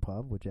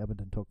Yakupov, which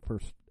Edmonton took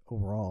first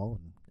overall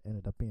and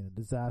ended up being a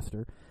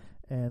disaster.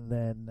 And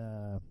then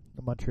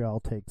Montreal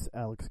takes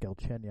Alex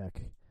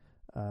Galchenyuk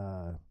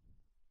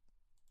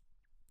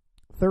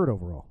third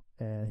overall,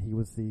 and he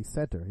was the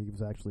center. He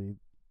was actually,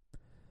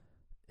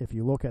 if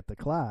you look at the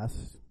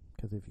class,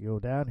 because if you go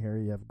down here,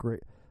 you have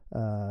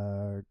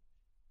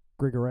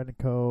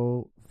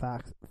Grigorenko,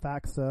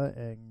 Faxa,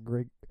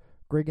 and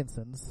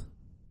Grigensons.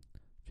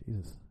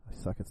 Jesus, I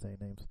suck at saying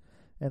names.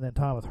 And then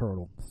Thomas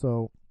Hertl.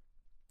 So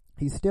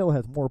he still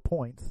has more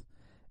points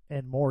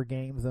and more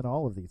games than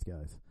all of these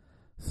guys.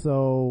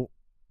 So,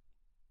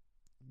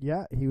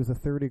 yeah, he was a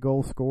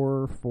 30-goal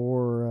scorer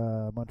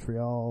for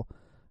Montreal.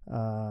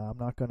 I'm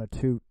not going to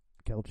toot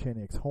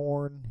Galchenyuk's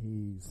horn.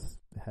 He's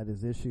had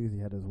his issues. He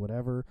had his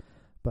whatever.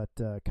 But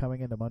coming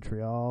into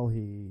Montreal,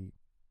 he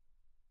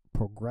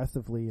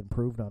progressively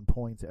improved on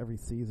points every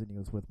season he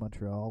was with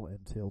Montreal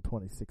until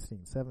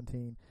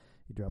 2016-17.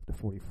 He dropped to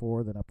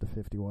 44, then up to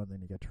 51,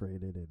 then he got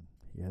traded, and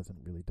he hasn't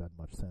really done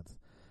much since.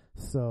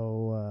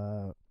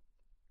 So,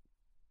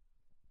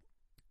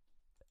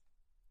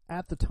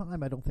 at the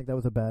time, I don't think that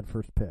was a bad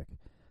first pick.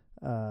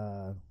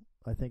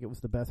 I think it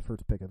was the best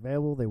first pick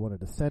available. They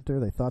wanted a center.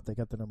 They thought they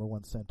got the number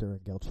one center in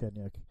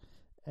Galchenyuk,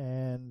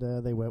 and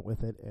they went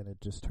with it, and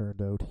it just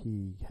turned out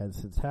he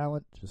has his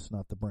talent, just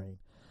not the brain.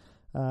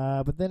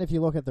 But then if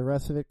you look at the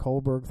rest of it,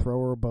 Kohlberg,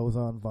 Thrower,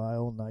 Bozon,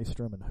 Weil,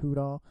 Nystrom, and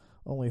Hudon,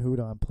 only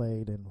Hudon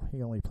played, and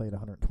he only played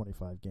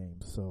 125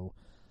 games. So,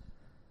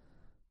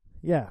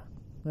 yeah.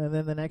 And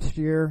then the next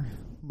year,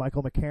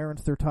 Michael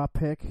McCarron's their top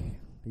pick.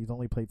 He's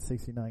only played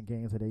 69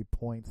 games at 8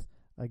 points.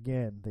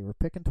 Again, they were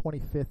picking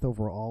 25th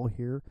overall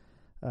here,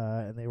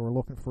 and they were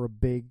looking for a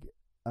big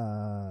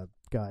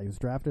guy who's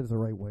drafted as a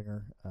right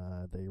winger.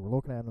 They were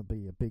looking at him to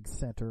be a big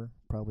center,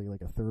 probably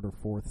like a third or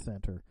fourth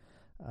center.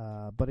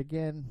 But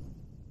again,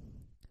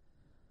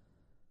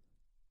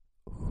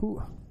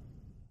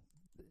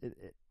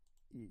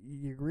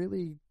 you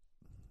really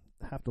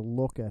have to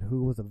look at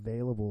who was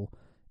available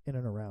in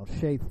and around.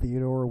 Shea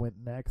Theodore went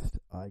next.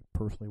 I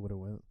personally would have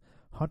went.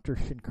 Hunter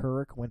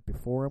Shinkaruk went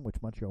before him,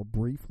 which Montreal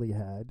briefly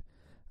had,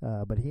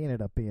 but he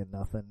ended up being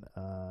nothing.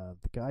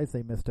 The guys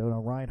they missed out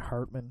on, Ryan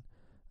Hartman,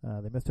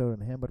 they missed out on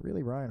him, but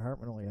really Ryan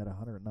Hartman only had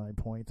 109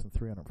 points in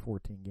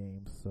 314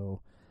 games.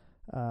 So,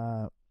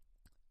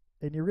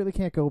 and you really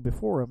can't go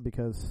before him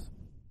because,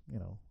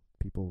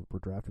 people were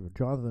drafted.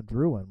 Jonathan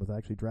Drouin was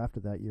actually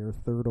drafted that year,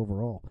 3rd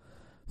overall.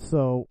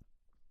 So,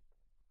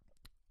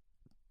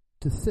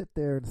 to sit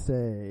there and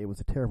say it was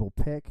a terrible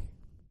pick,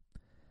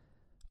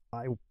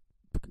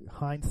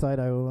 hindsight,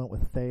 I went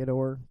with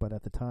Theodore, but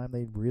at the time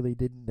they really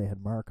didn't. They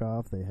had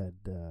Markov, they had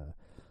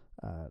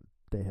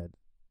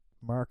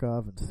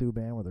Markov and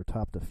Subban were their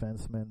top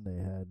defensemen. They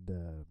had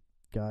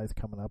guys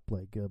coming up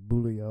like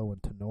Beaulieu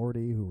and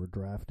Tenorti who were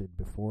drafted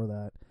before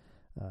that.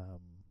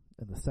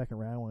 In the second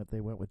round, they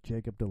went with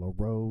Jacob de la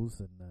Rose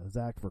and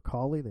Zach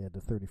Vercauley. They had the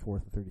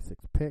 34th and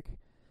 36th pick.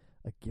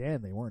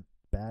 Again, they weren't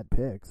bad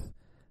picks.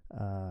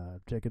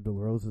 Jacob de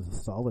la Rose is a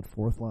solid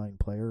fourth-line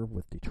player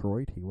with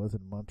Detroit. He was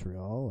in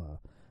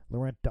Montreal.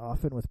 Laurent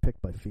Dauphin was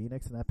picked by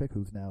Phoenix in that pick,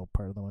 who's now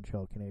part of the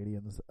Montreal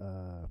Canadiens.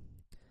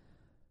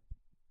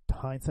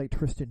 Hindsight,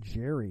 Tristan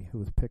Jarry, who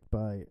was picked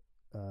by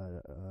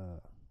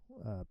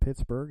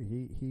Pittsburgh.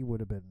 He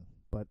would have been,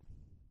 but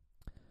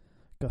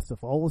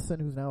Gustav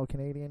Olsson, who's now a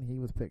Canadian, he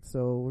was picked.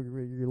 So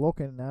you're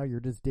looking now, you're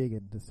just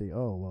digging to see,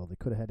 oh, well, they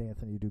could have had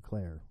Anthony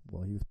Duclair.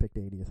 Well, he was picked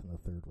 80th in the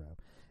 3rd round.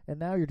 And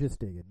now you're just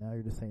digging. Now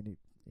you're just saying,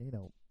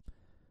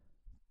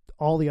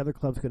 all the other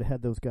clubs could have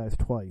had those guys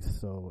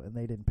twice, and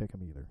they didn't pick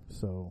them either.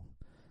 So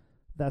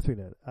that's what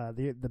he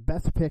did. The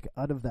best pick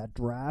out of that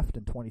draft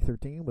in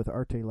 2013 was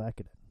Artturi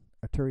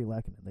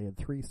Lehkonen. They had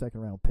 3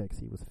 second-round picks.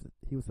 He was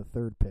the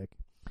 3rd pick.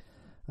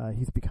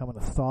 He's becoming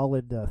a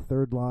solid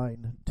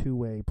third-line,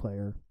 two-way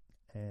player.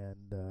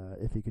 And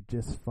if he could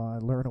just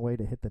learn a way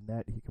to hit the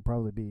net, he could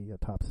probably be a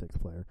top 6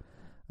 player.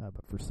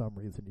 But for some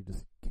reason, you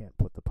just can't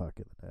put the puck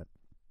in the net.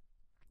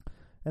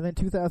 And then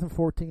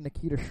 2014,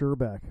 Nikita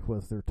Scherbak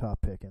was their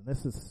top pick. And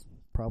this is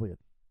probably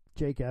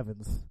Jake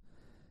Evans.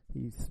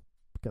 He's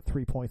got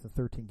 3 points in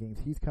 13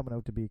 games. He's coming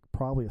out to be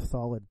probably a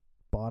solid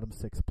bottom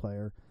 6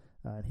 player.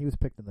 And he was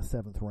picked in the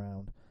 7th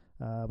round.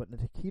 But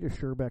Nikita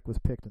Scherbak was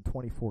picked in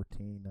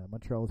 2014.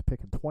 Montreal was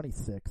picked in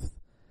 26th.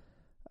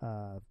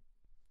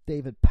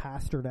 David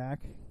Pastrnak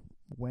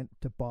went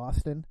to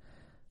Boston.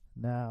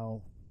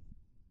 Now,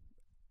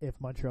 if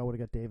Montreal would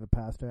have got David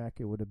Pastrnak,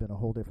 it would have been a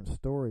whole different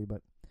story.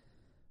 But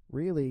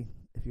really,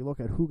 if you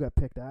look at who got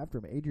picked after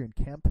him, Adrian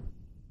Kemp,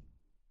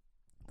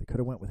 they could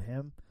have went with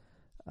him.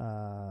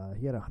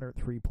 He had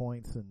 103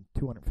 points in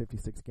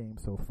 256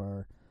 games so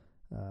far.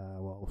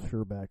 While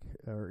Scherbak,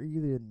 or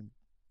even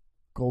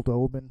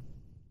Goldobin,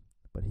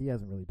 but he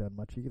hasn't really done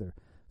much either.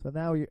 So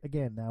now,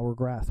 now we're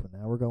grasping.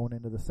 Now we're going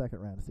into the 2nd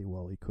round to see,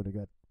 well, he could have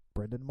got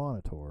Brendan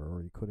Monitor,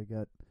 or he could have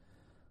got,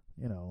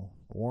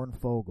 Warren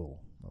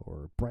Fogle,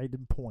 or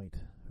Braden Point,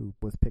 who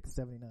was picked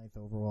 79th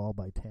overall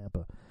by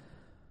Tampa.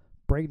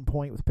 Braden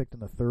Point was picked in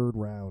the 3rd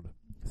round,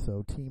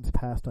 so teams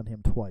passed on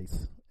him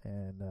twice.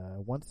 And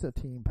once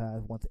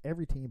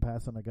every team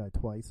passed on a guy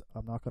twice,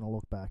 I'm not going to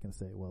look back and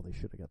say, well, they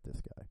should have got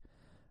this guy.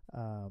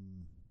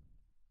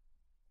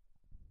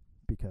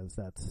 Because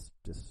that's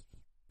just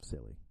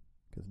silly.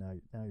 Because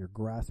now you're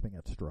grasping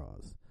at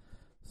straws.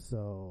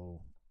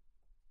 So,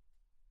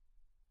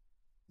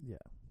 yeah.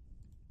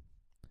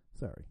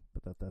 Sorry,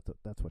 but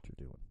that's what you're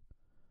doing.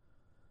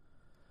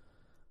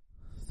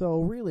 So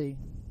really,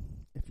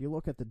 if you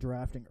look at the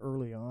drafting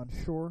early on,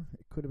 sure,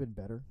 it could have been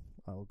better.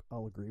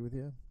 I'll agree with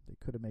you. They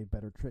could have made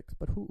better tricks,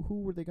 but who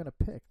were they going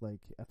to pick?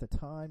 Like, at the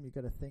time, you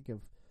got to think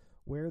of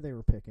where they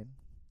were picking,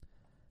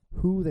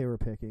 who they were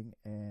picking,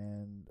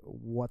 and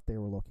what they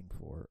were looking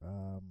for.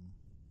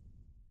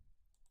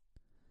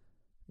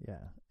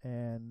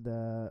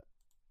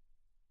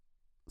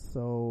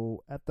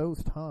 So at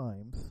those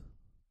times,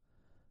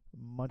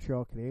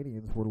 Montreal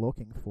Canadiens were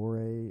looking for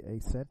a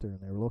center, and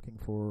they were looking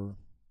for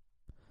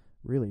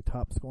really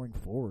top scoring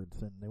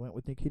forwards, and they went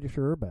with Nikita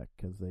Sherbak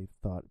because they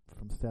thought,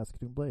 from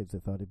Saskatoon Blades, they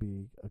thought he'd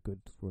be a good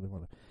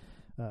scorer.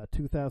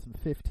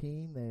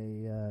 2015,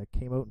 they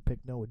came out and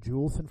picked Noah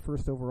Juleson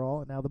first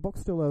overall, and now the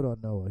book's still out on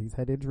Noah. He's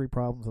had injury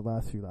problems the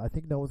last few. I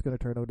think Noah's going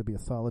to turn out to be a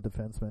solid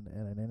defenseman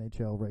and an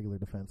NHL regular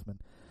defenseman.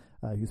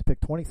 He was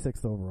picked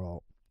 26th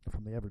overall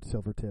from the Everett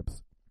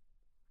Silvertips.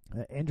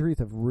 Injuries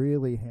have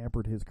really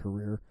hampered his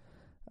career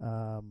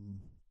to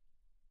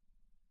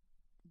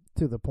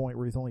the point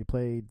where he's only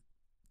played,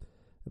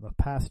 in the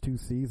past 2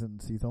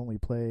 seasons, he's only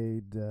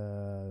played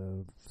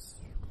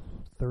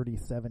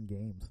 37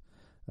 games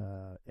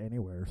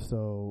anywhere.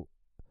 So,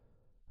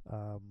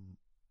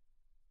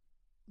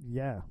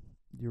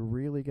 you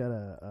really got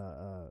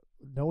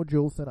Noah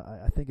Juleson,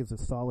 I think, is a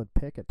solid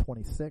pick at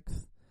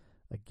 26th.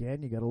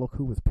 Again, you got to look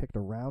who was picked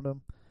around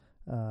him.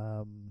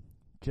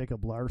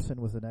 Jacob Larson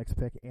was the next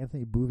pick.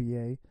 Anthony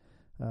Bouvier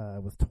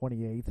was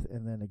 28th.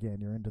 And then, again,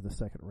 you're into the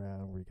second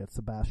round where you got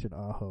Sebastian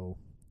Aho,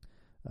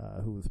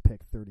 who was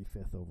picked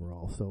 35th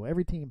overall. So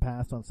every team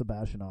passed on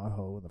Sebastian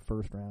Aho in the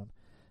first round.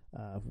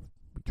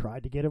 We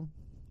tried to get him,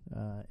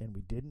 and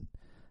we didn't.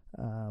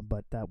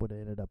 But that would have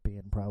ended up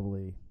being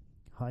probably,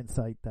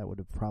 hindsight, that would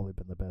have probably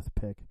been the best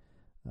pick.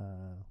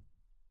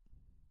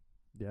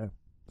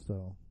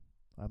 So,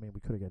 I mean, we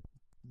could have got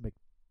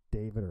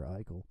McDavid or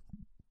Eichel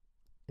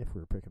if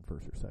we were picking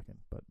first or second,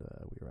 but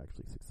we were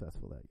actually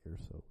successful that year,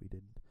 so we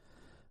didn't.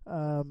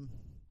 And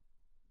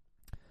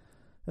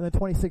then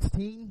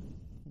 2016,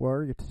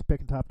 where you're just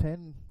picking top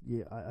 10,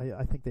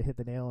 I think they hit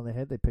the nail on the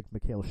head. They picked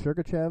Mikhail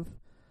Sergachev.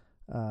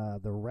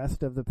 The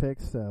rest of the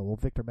picks,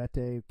 Victor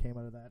Mete came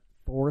out of that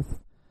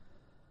 4th.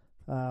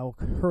 We'll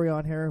hurry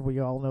on here. We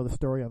all know the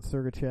story on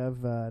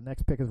Sergachev.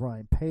 Next pick is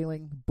Ryan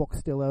Poehling. Book's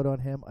still out on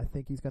him. I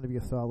think he's going to be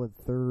a solid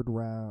third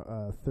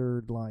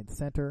line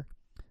center.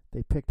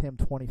 They picked him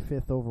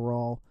 25th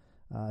overall.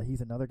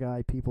 He's another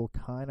guy people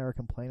kind of are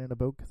complaining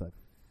about because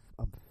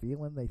I'm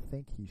feeling they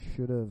think he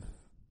should have,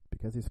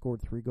 because he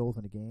scored 3 goals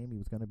in a game, he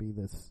was going to be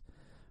this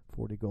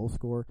 40-goal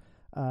scorer.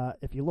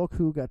 If you look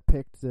who got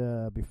picked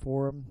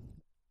before him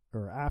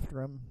or after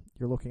him,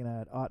 you're looking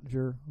at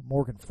Ottinger,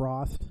 Morgan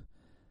Frost,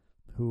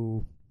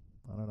 who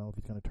I don't know if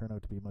he's going to turn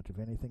out to be much of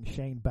anything.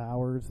 Shane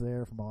Bowers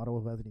there from Ottawa,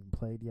 who hasn't even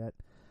played yet.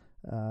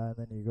 And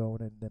then you're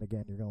going in, then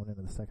again you're going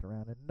into the second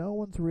round, and no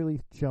one's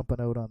really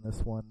jumping out on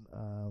this one,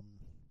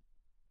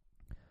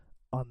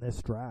 on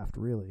this draft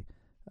really.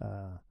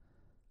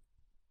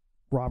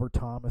 Robert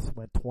Thomas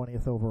went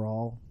 20th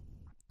overall.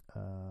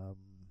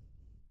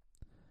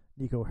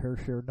 Nico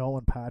Herscher,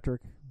 Nolan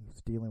Patrick,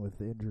 who's dealing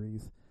with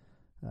injuries.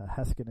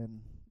 Heiskanen,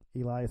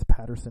 Elias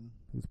Patterson,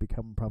 who's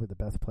become probably the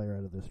best player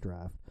out of this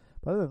draft.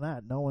 But other than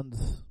that, no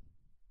one's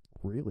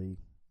really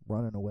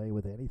running away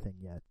with anything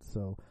yet.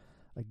 So,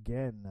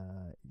 again,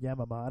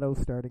 Yamamoto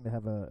starting to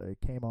have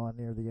came on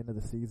near the end of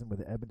the season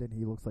with Edmonton.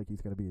 He looks like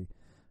he's going to be,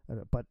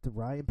 but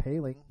Ryan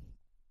Poehling,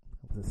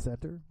 the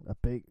center, a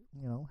big,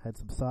 had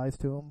some size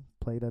to him,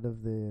 played out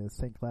of the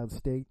St. Cloud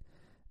State,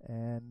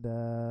 and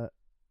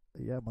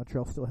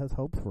Montreal still has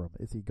hopes for him.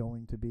 Is he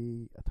going to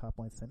be a top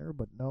line center?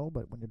 But no.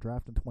 But when you're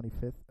drafting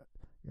 25th,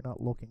 you're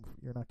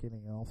not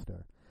getting an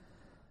all-star.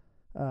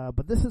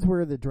 But this is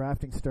where the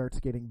drafting starts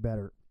getting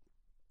better.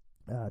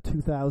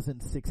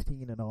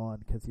 2016 and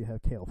on, because you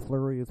have Cale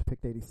Fleury, who's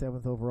picked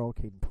 87th overall,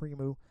 Caden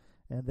Primeau,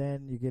 and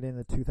then you get in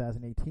the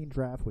 2018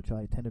 draft, which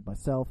I attended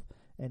myself,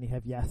 and you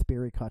have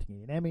Jesperi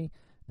Kotkaniemi.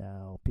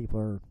 Now,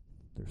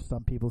 there's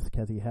some people,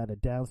 because he had a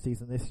down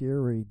season this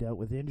year where he dealt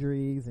with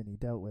injuries and he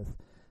dealt with,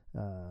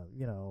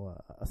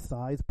 a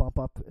size bump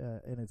up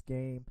in his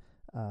game,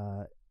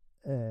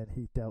 and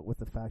he dealt with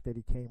the fact that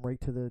he came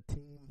right to the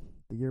team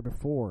the year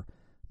before.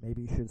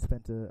 Maybe he should have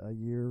spent a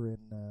year in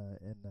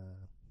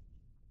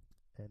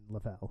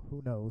Laval.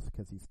 Who knows?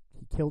 Because he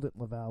killed it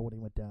in Laval when he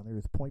went down there. He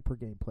was a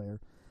point-per-game player.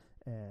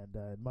 And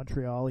in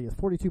Montreal, he has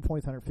 42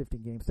 points,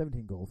 115 games,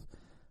 17 goals.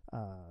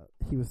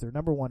 He was their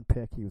number 1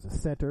 pick. He was a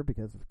center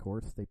because, of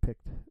course, they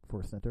picked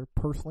for a center.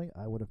 Personally,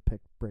 I would have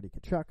picked Brady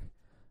Tkachuk,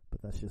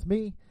 but that's just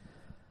me.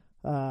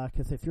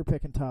 Because if you're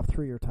picking top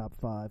 3 or top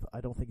 5,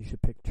 I don't think you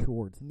should pick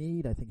towards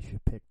need. I think you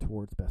should pick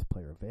towards best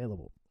player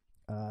available.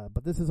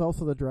 But this is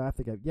also the draft.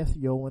 They got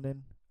Jesse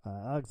Ylönen,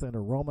 Alexander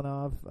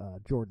Romanov,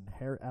 Jordan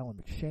Hare, Alan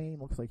McShane.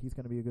 Looks like he's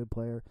going to be a good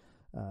player.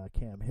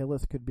 Cam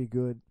Hillis could be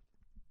good.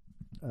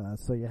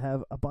 So you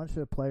have a bunch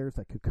of players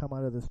that could come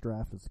out of this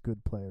draft as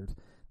good players.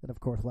 Then, of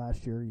course,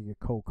 last year you get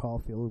Cole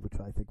Caulfield, which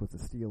I think was a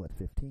steal at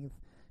 15th.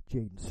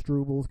 Jaden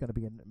Struble is going to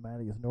be in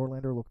Matthias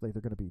Norlander. Look like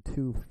they're going to be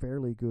 2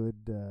 fairly good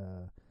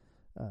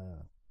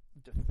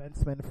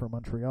defenseman for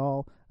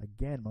Montreal.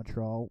 Again,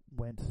 Montreal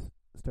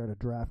started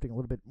drafting a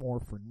little bit more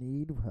for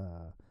need.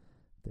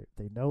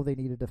 They know they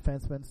need a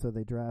defenseman, so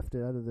they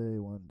drafted out of the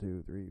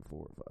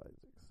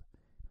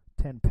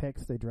 10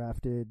 picks. They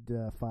drafted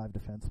 5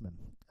 defensemen,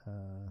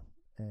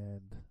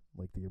 and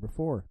like the year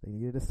before, they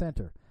needed a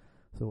center.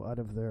 So out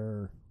of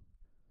their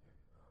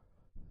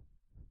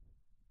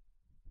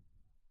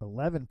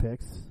 11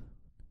 picks,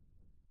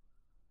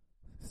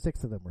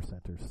 6 of them were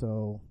centers.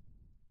 So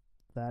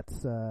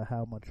that's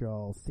how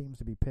Montreal seems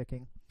to be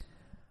picking.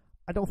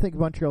 I don't think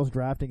Montreal's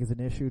drafting is an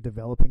issue.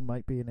 Developing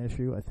might be an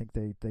issue. I think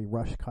they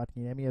rushed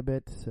Kotkaniemi a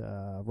bit.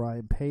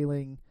 Ryan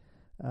Poehling,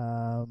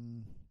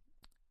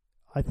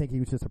 I think he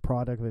was just a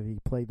product of he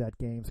played that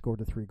game, scored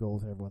the 3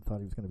 goals, and everyone thought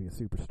he was going to be a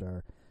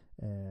superstar.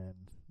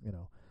 And,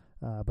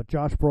 but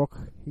Josh Brook,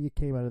 he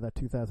came out of that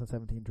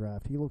 2017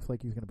 draft. He looks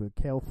like he's going to be.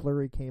 Cale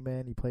Fleury came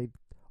in. He played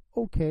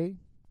okay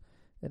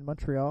in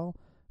Montreal.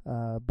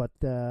 But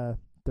they're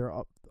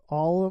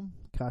all of them,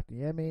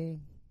 Kotkaniemi,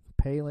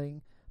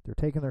 Poehling, they're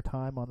taking their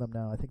time on them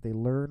now. I think they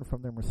learn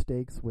from their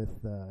mistakes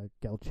with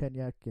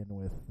Galchenyuk and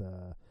with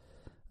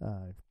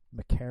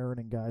McCarron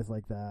and guys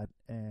like that,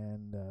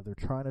 and they're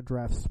trying to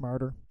draft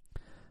smarter.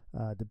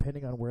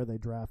 Depending on where they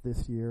draft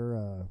this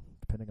year,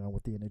 depending on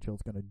what the NHL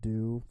is going to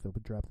do, if they'll be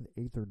drafted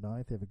 8th or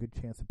 9th, they have a good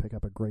chance to pick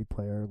up a great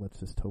player. Let's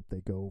just hope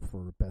they go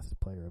for best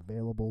player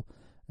available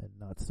and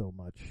not so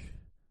much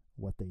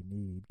what they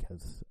need,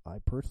 because I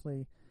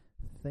personally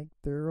think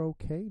they're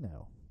okay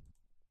now.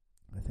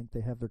 I think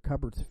they have their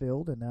cupboards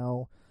filled, and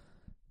now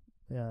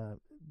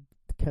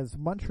because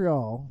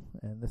Montreal,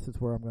 and this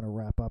is where I'm going to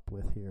wrap up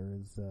with here,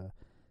 is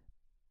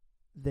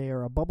they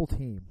are a bubble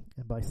team.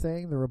 And by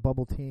saying they're a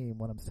bubble team,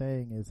 what I'm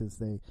saying is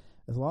they,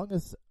 as long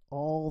as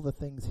all the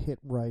things hit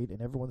right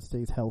and everyone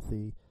stays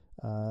healthy,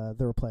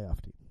 they're a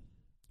playoff team,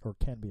 or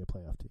can be a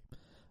playoff team.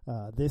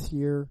 This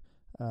year,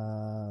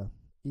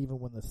 even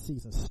when the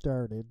season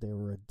started, they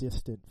were a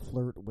distant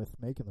flirt with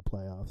making the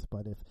playoffs.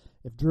 But if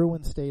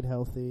Drouin stayed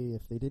healthy,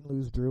 if they didn't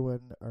lose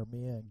Drouin,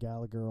 Armia, and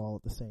Gallagher all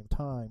at the same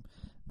time,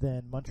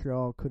 then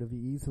Montreal could have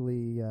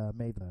easily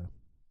been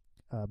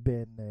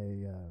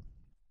a...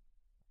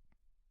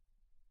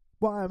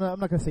 well, I'm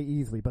not going to say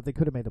easily, but they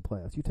could have made the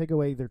playoffs. You take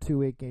away their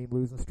 2 8-game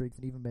losing streaks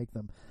and even make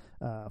them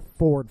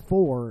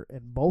 4-4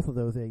 in both of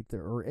those 8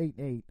 or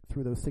 8-8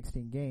 through those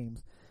 16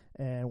 games,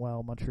 and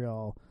while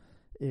Montreal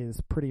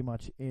is pretty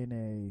much in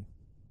a,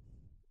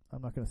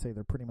 I'm not going to say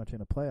they're pretty much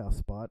in a playoff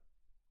spot,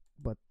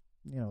 but,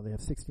 they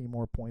have 16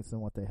 more points than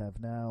what they have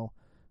now.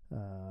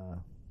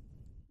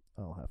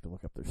 I'll have to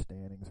look up their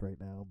standings right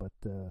now, but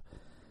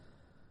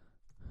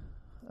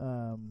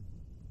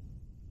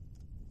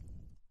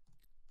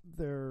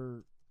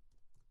they're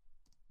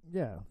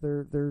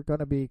going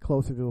to be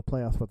closer to a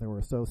playoff spot than they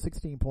were. So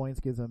 16 points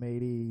gives them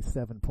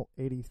 87 points.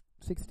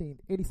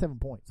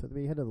 So they'll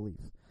be ahead of the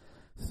Leafs.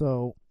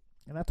 So,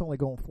 and that's only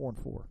going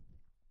 4-4.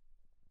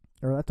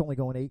 Or that's only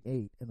going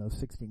 8-8 in those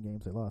 16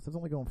 games they lost. That's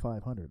only going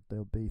 500.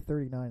 They'll be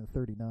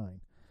 39-39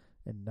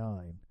 and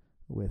 9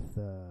 with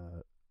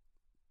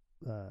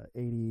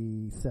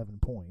 87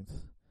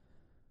 points.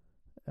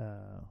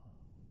 Not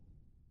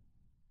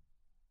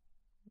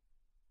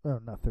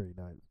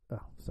 39. Oh,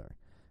 sorry.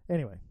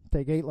 Anyway,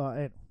 take 8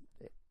 losses.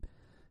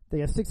 They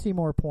have 16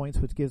 more points,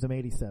 which gives them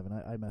 87.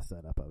 I messed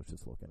that up. I was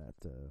just looking at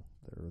their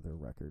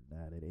record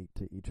and added 8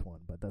 to each one,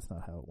 but that's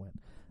not how it went.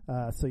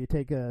 So you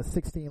take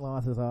 16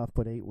 losses off,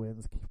 put 8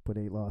 wins, put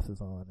 8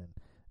 losses on,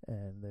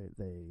 and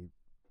they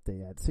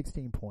add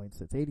 16 points.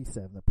 That's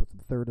 87. That puts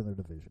them third in their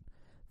division.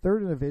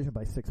 Third in the division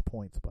by 6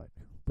 points, but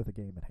with a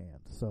game at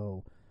hand.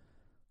 So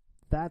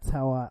that's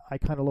how I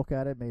kind of look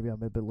at it. Maybe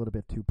I'm a little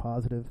bit too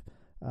positive.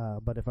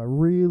 But if I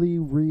really,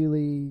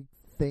 really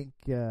think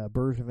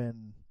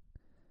Bergevin...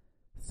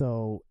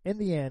 So, in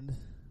the end,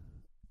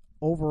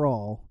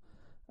 overall,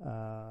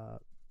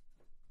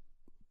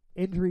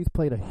 injuries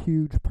played a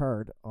huge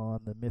part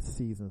on the missed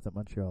seasons that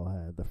Montreal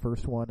had. The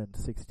first one in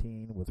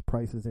 16 was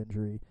Price's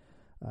injury.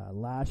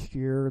 Last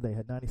year, they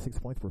had 96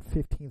 points, were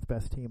 15th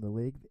best team in the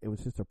league. It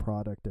was just a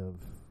product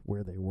of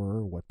where they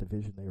were, what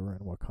division they were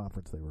in, what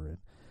conference they were in.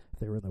 If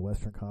they were in the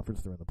Western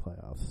Conference, they were in the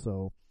playoffs.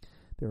 So,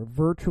 they were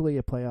virtually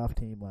a playoff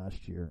team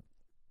last year.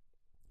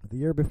 The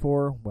year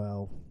before,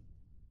 well...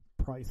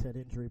 Price had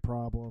injury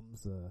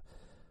problems.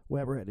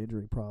 Weber had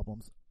injury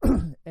problems.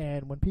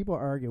 And when people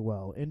argue,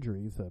 well,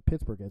 injuries,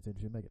 Pittsburgh has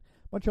injuries, make it.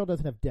 Montreal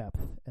doesn't have depth,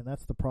 and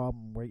that's the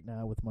problem right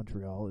now with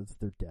Montreal is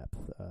their depth.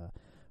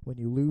 When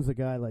you lose a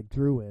guy like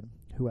Drouin,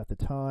 who at the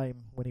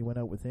time when he went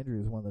out with injury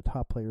was one of the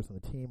top players on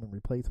the team, and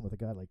replace him with a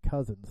guy like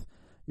Cousins,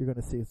 you're going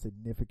to see a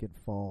significant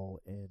fall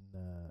in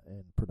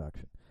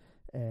production.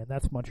 And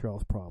that's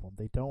Montreal's problem.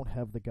 They don't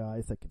have the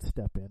guys that can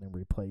step in and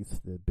replace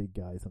the big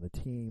guys on the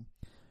team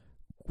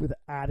with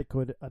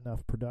adequate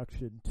enough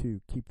production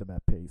to keep them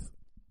at pace.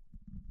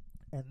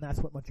 And that's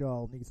what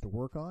Montreal needs to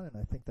work on, and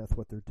I think that's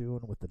what they're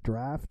doing with the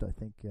draft. I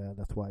think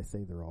that's why I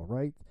say they're all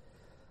right.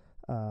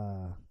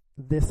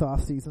 This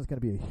offseason is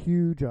going to be a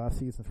huge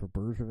offseason for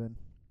Bergevin.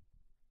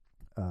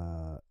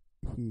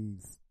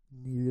 He's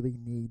really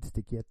needs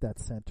to get that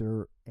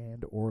center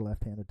and or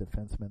left-handed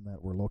defenseman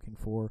that we're looking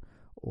for,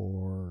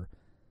 or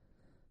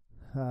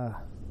the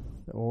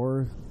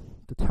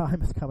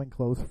time is coming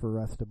close for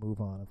us to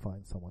move on and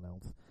find someone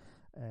else.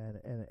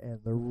 And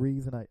the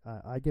reason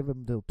I give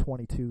him till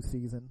 22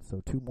 season,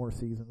 so 2 more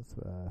seasons,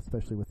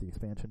 especially with the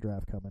expansion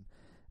draft coming.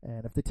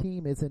 And if the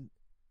team isn't,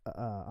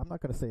 I'm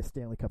not going to say a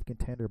Stanley Cup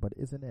contender, but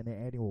isn't an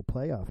annual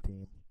playoff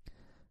team,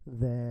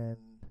 then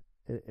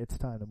it's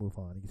time to move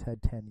on. He's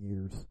had 10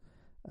 years.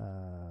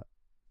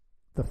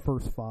 The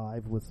first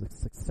 5 was a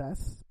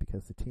success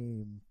because the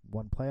team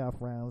won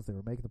playoff rounds. They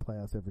were making the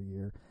playoffs every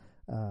year.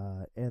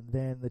 And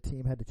then the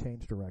team had to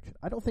change direction.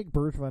 I don't think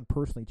Bergevin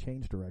personally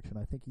changed direction.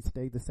 I think he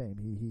stayed the same.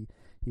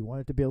 He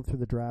wanted to build through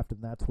the draft,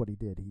 and that's what he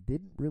did. He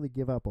didn't really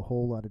give up a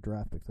whole lot of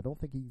draft picks. I don't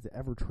think he's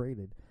ever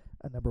traded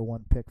a number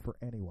 1 pick for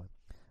anyone.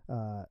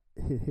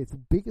 His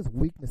biggest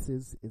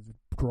weaknesses is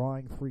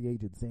drawing free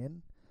agents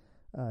in.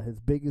 His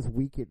biggest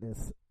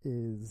weakness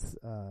is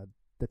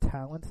the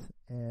talent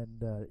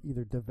and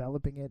either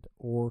developing it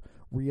or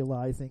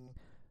realizing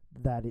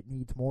that it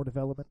needs more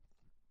development.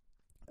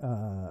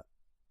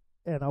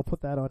 And I'll put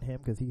that on him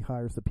because he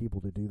hires the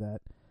people to do that.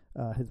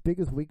 His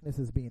biggest weakness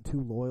is being too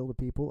loyal to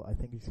people. I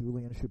think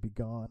Julien should be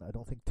gone. I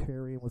don't think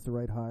Therrien was the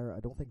right hire. I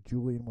don't think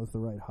Julien was the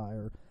right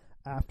hire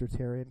after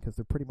Therrien because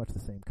they're pretty much the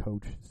same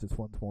coach. It's just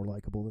one's more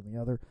likable than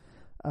the other.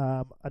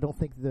 I don't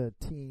think the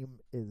team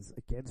is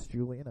against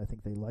Julien. I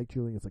think they like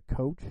Julien as a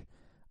coach.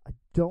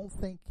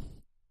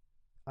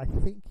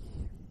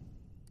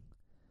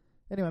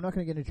 Anyway, I'm not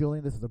going to get into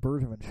Julien. This is a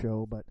Bergevin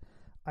show, but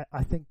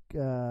I think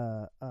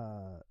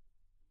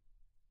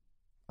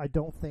I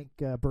don't think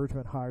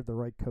Bergevin hired the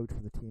right coach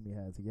for the team he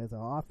has. He has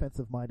an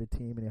offensive-minded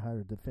team, and he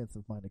hired a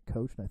defensive-minded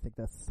coach, and I think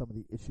that's some of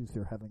the issues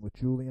they're having with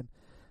Julien.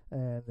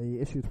 And the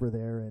issues were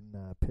there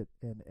in Pitt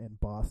and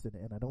Boston,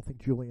 and I don't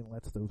think Julien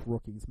lets those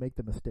rookies make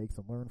the mistakes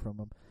and learn from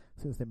them.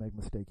 As soon as they make a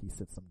mistake, he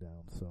sits them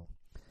down. So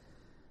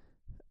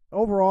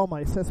overall,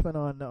 my assessment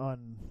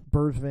on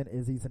Bergevin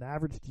is he's an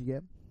average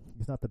GM.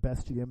 He's not the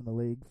best GM in the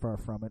league, far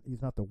from it.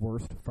 He's not the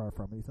worst, far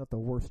from it. He's not the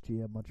worst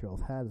GM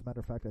Montreal's had. As a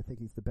matter of fact, I think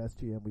he's the best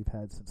GM we've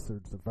had since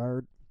Serge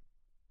Savard.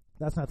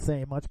 That's not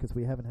saying much because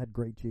we haven't had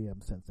great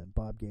GMs since then.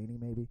 Bob Gainey,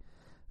 maybe.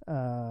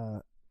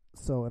 And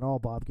all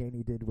Bob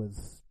Gainey did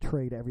was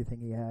trade everything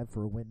he had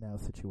for a win-now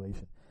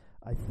situation.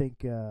 I think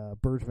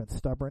Bergevin's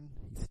stubborn.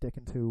 He's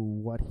sticking to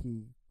what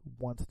he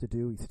wants to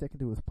do. He's sticking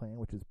to his plan,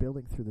 which is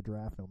building through the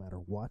draft no matter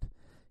what.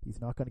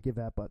 He's not going to give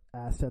up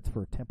assets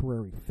for a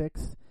temporary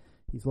fix.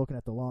 He's looking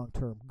at the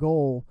long-term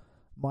goal.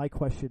 My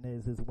question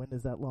is when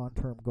does that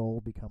long-term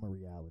goal become a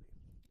reality?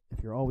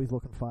 If you're always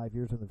looking 5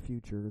 years in the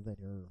future, then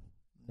you're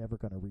never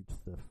going to reach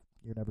it.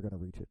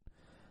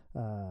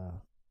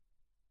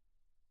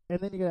 And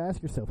then you got to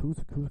ask yourself, who's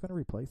going to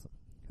replace him?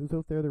 Who's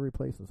out there to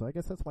replace him? So I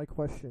guess that's my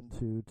question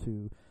to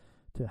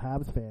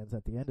Habs fans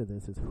at the end of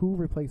this is who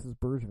replaces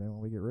Bergevin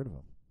when we get rid of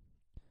him?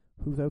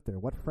 Who's out there?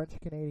 What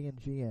French-Canadian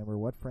GM or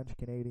what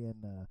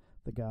French-Canadian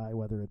the guy,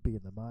 whether it be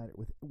in the minor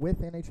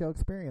with NHL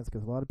experience,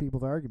 because a lot of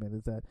people's argument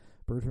is that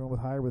Bergevin was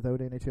hired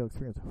without NHL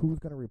experience. Who's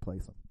going to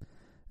replace him?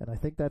 And I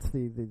think that's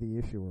the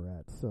issue we're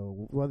at.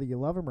 So whether you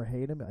love him or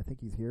hate him, I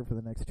think he's here for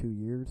the next 2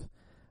 years.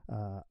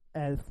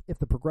 If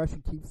the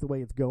progression keeps the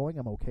way it's going,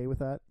 I'm okay with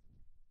that.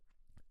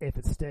 If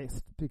it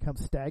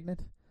becomes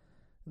stagnant,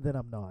 then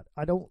I'm not.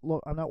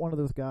 I'm not one of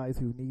those guys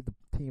who need the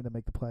team to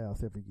make the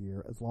playoffs every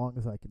year. As long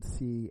as I can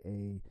see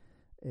a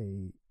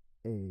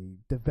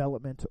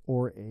development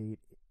or a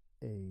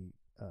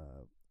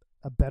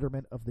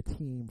betterment of the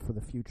team for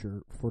the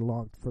future for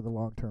the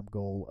long-term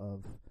goal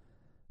of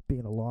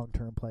being a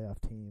long-term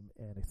playoff team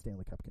and a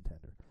Stanley Cup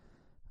contender.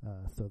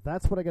 So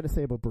that's what I got to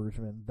say about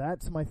Bergevin.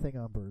 That's my thing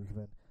on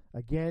Bergevin.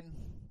 Again,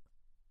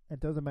 it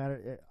doesn't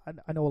matter.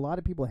 I know a lot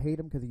of people hate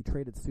him because he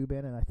traded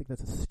Subban, and I think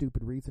that's a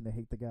stupid reason to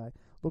hate the guy.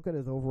 Look at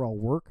his overall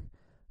work.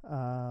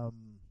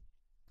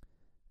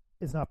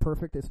 It's not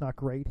perfect. It's not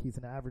great. He's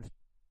an average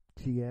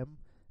GM.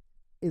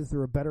 Is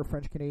there a better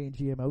French-Canadian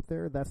GM out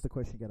there? That's the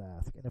question you got to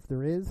ask. And if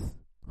there is,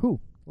 who?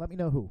 Let me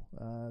know who.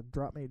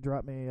 Drop me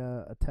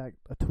a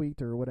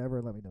tweet or whatever,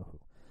 and let me know who.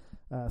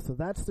 So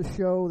that's the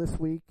show this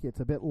week. It's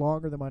a bit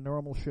longer than my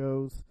normal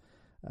shows,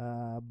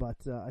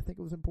 but I think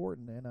it was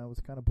important, and I was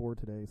kind of bored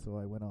today, so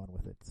I went on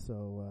with it.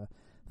 So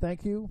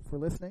thank you for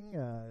listening.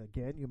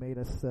 Again, you made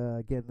us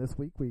again this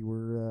week. We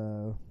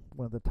were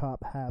one of the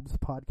top Habs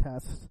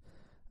podcasts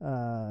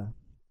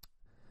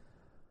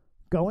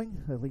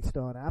going, at least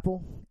on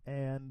Apple,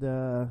 and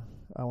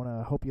I want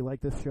to hope you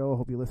like this show. I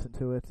hope you listen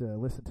to it.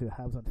 Listen to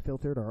Habs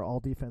Unfiltered, our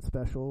all-defense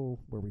special,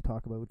 where we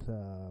talk about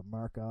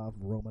Markov,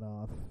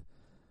 Romanov,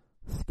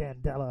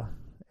 Scandella,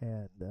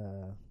 and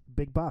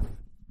Big Buff.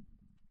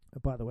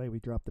 By the way, we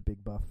dropped the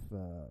Big Buff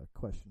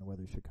question of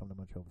whether he should come to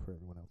Montreal for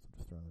everyone else. I'm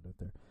just throwing it out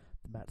there.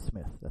 Matt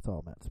Smith. That's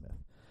all, Matt Smith.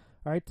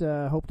 All right,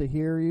 hope to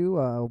hear you.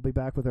 We'll be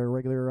back with our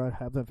regular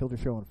Habs Unfiltered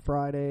show on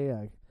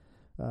Friday.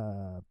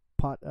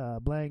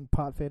 Blang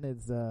Potvin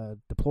is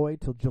deployed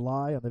till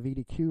July on the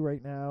VDQ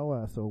right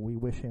now, so we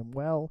wish him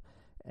well.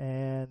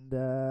 And,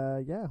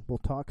 yeah, we'll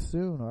talk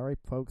soon. All right,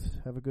 folks,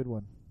 have a good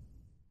one.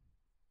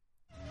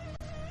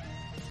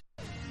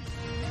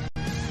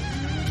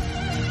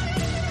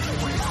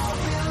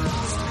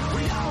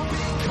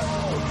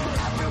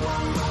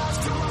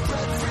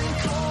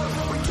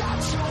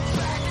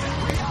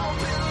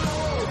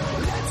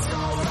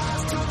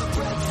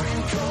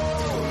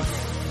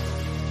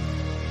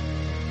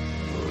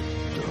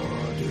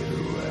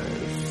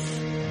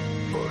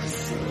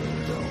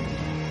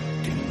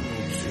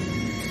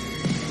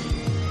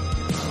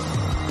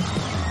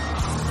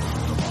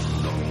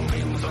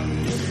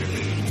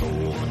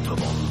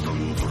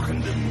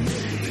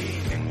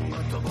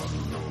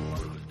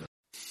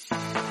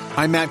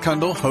 I'm Matt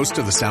Kundle, host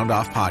of the Sound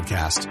Off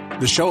Podcast,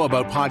 the show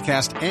about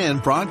podcast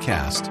and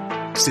broadcast.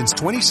 Since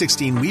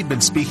 2016, we've been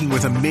speaking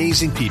with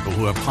amazing people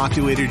who have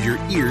populated your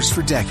ears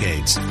for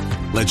decades.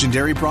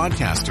 Legendary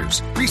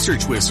broadcasters,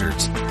 research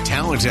wizards,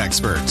 talent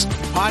experts,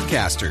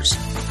 podcasters,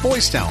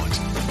 voice talent.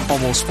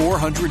 Almost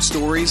 400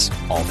 stories,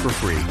 all for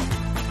free.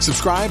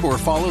 Subscribe or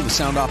follow the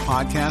Sound Off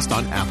Podcast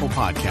on Apple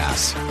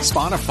Podcasts,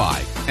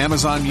 Spotify,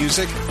 Amazon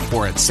Music,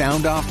 or at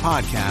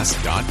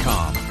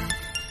soundoffpodcast.com.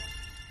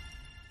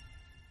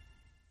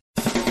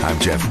 I'm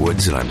Jeff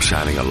Woods, and I'm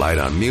shining a light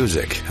on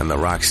music and the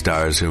rock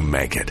stars who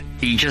make it.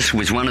 He just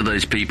was one of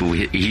those people,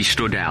 he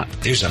stood out.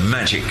 He was a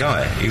magic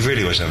guy. He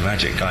really was a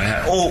magic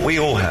guy. We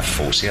all have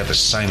faults. He had the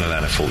same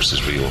amount of faults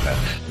as we all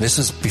have. This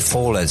was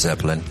before Led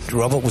Zeppelin.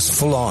 Robert was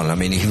full on. I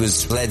mean, he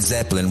was Led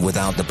Zeppelin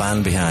without the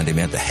band behind him.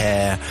 He had the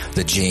hair,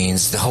 the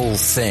jeans, the whole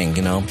thing,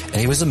 you know. And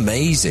he was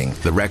amazing.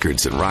 The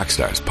Records and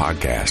Rockstars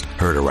podcast,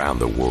 heard around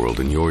the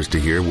world and yours to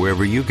hear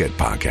wherever you get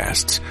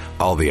podcasts.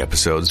 All the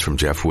episodes from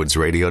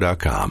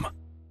JeffWoodsRadio.com.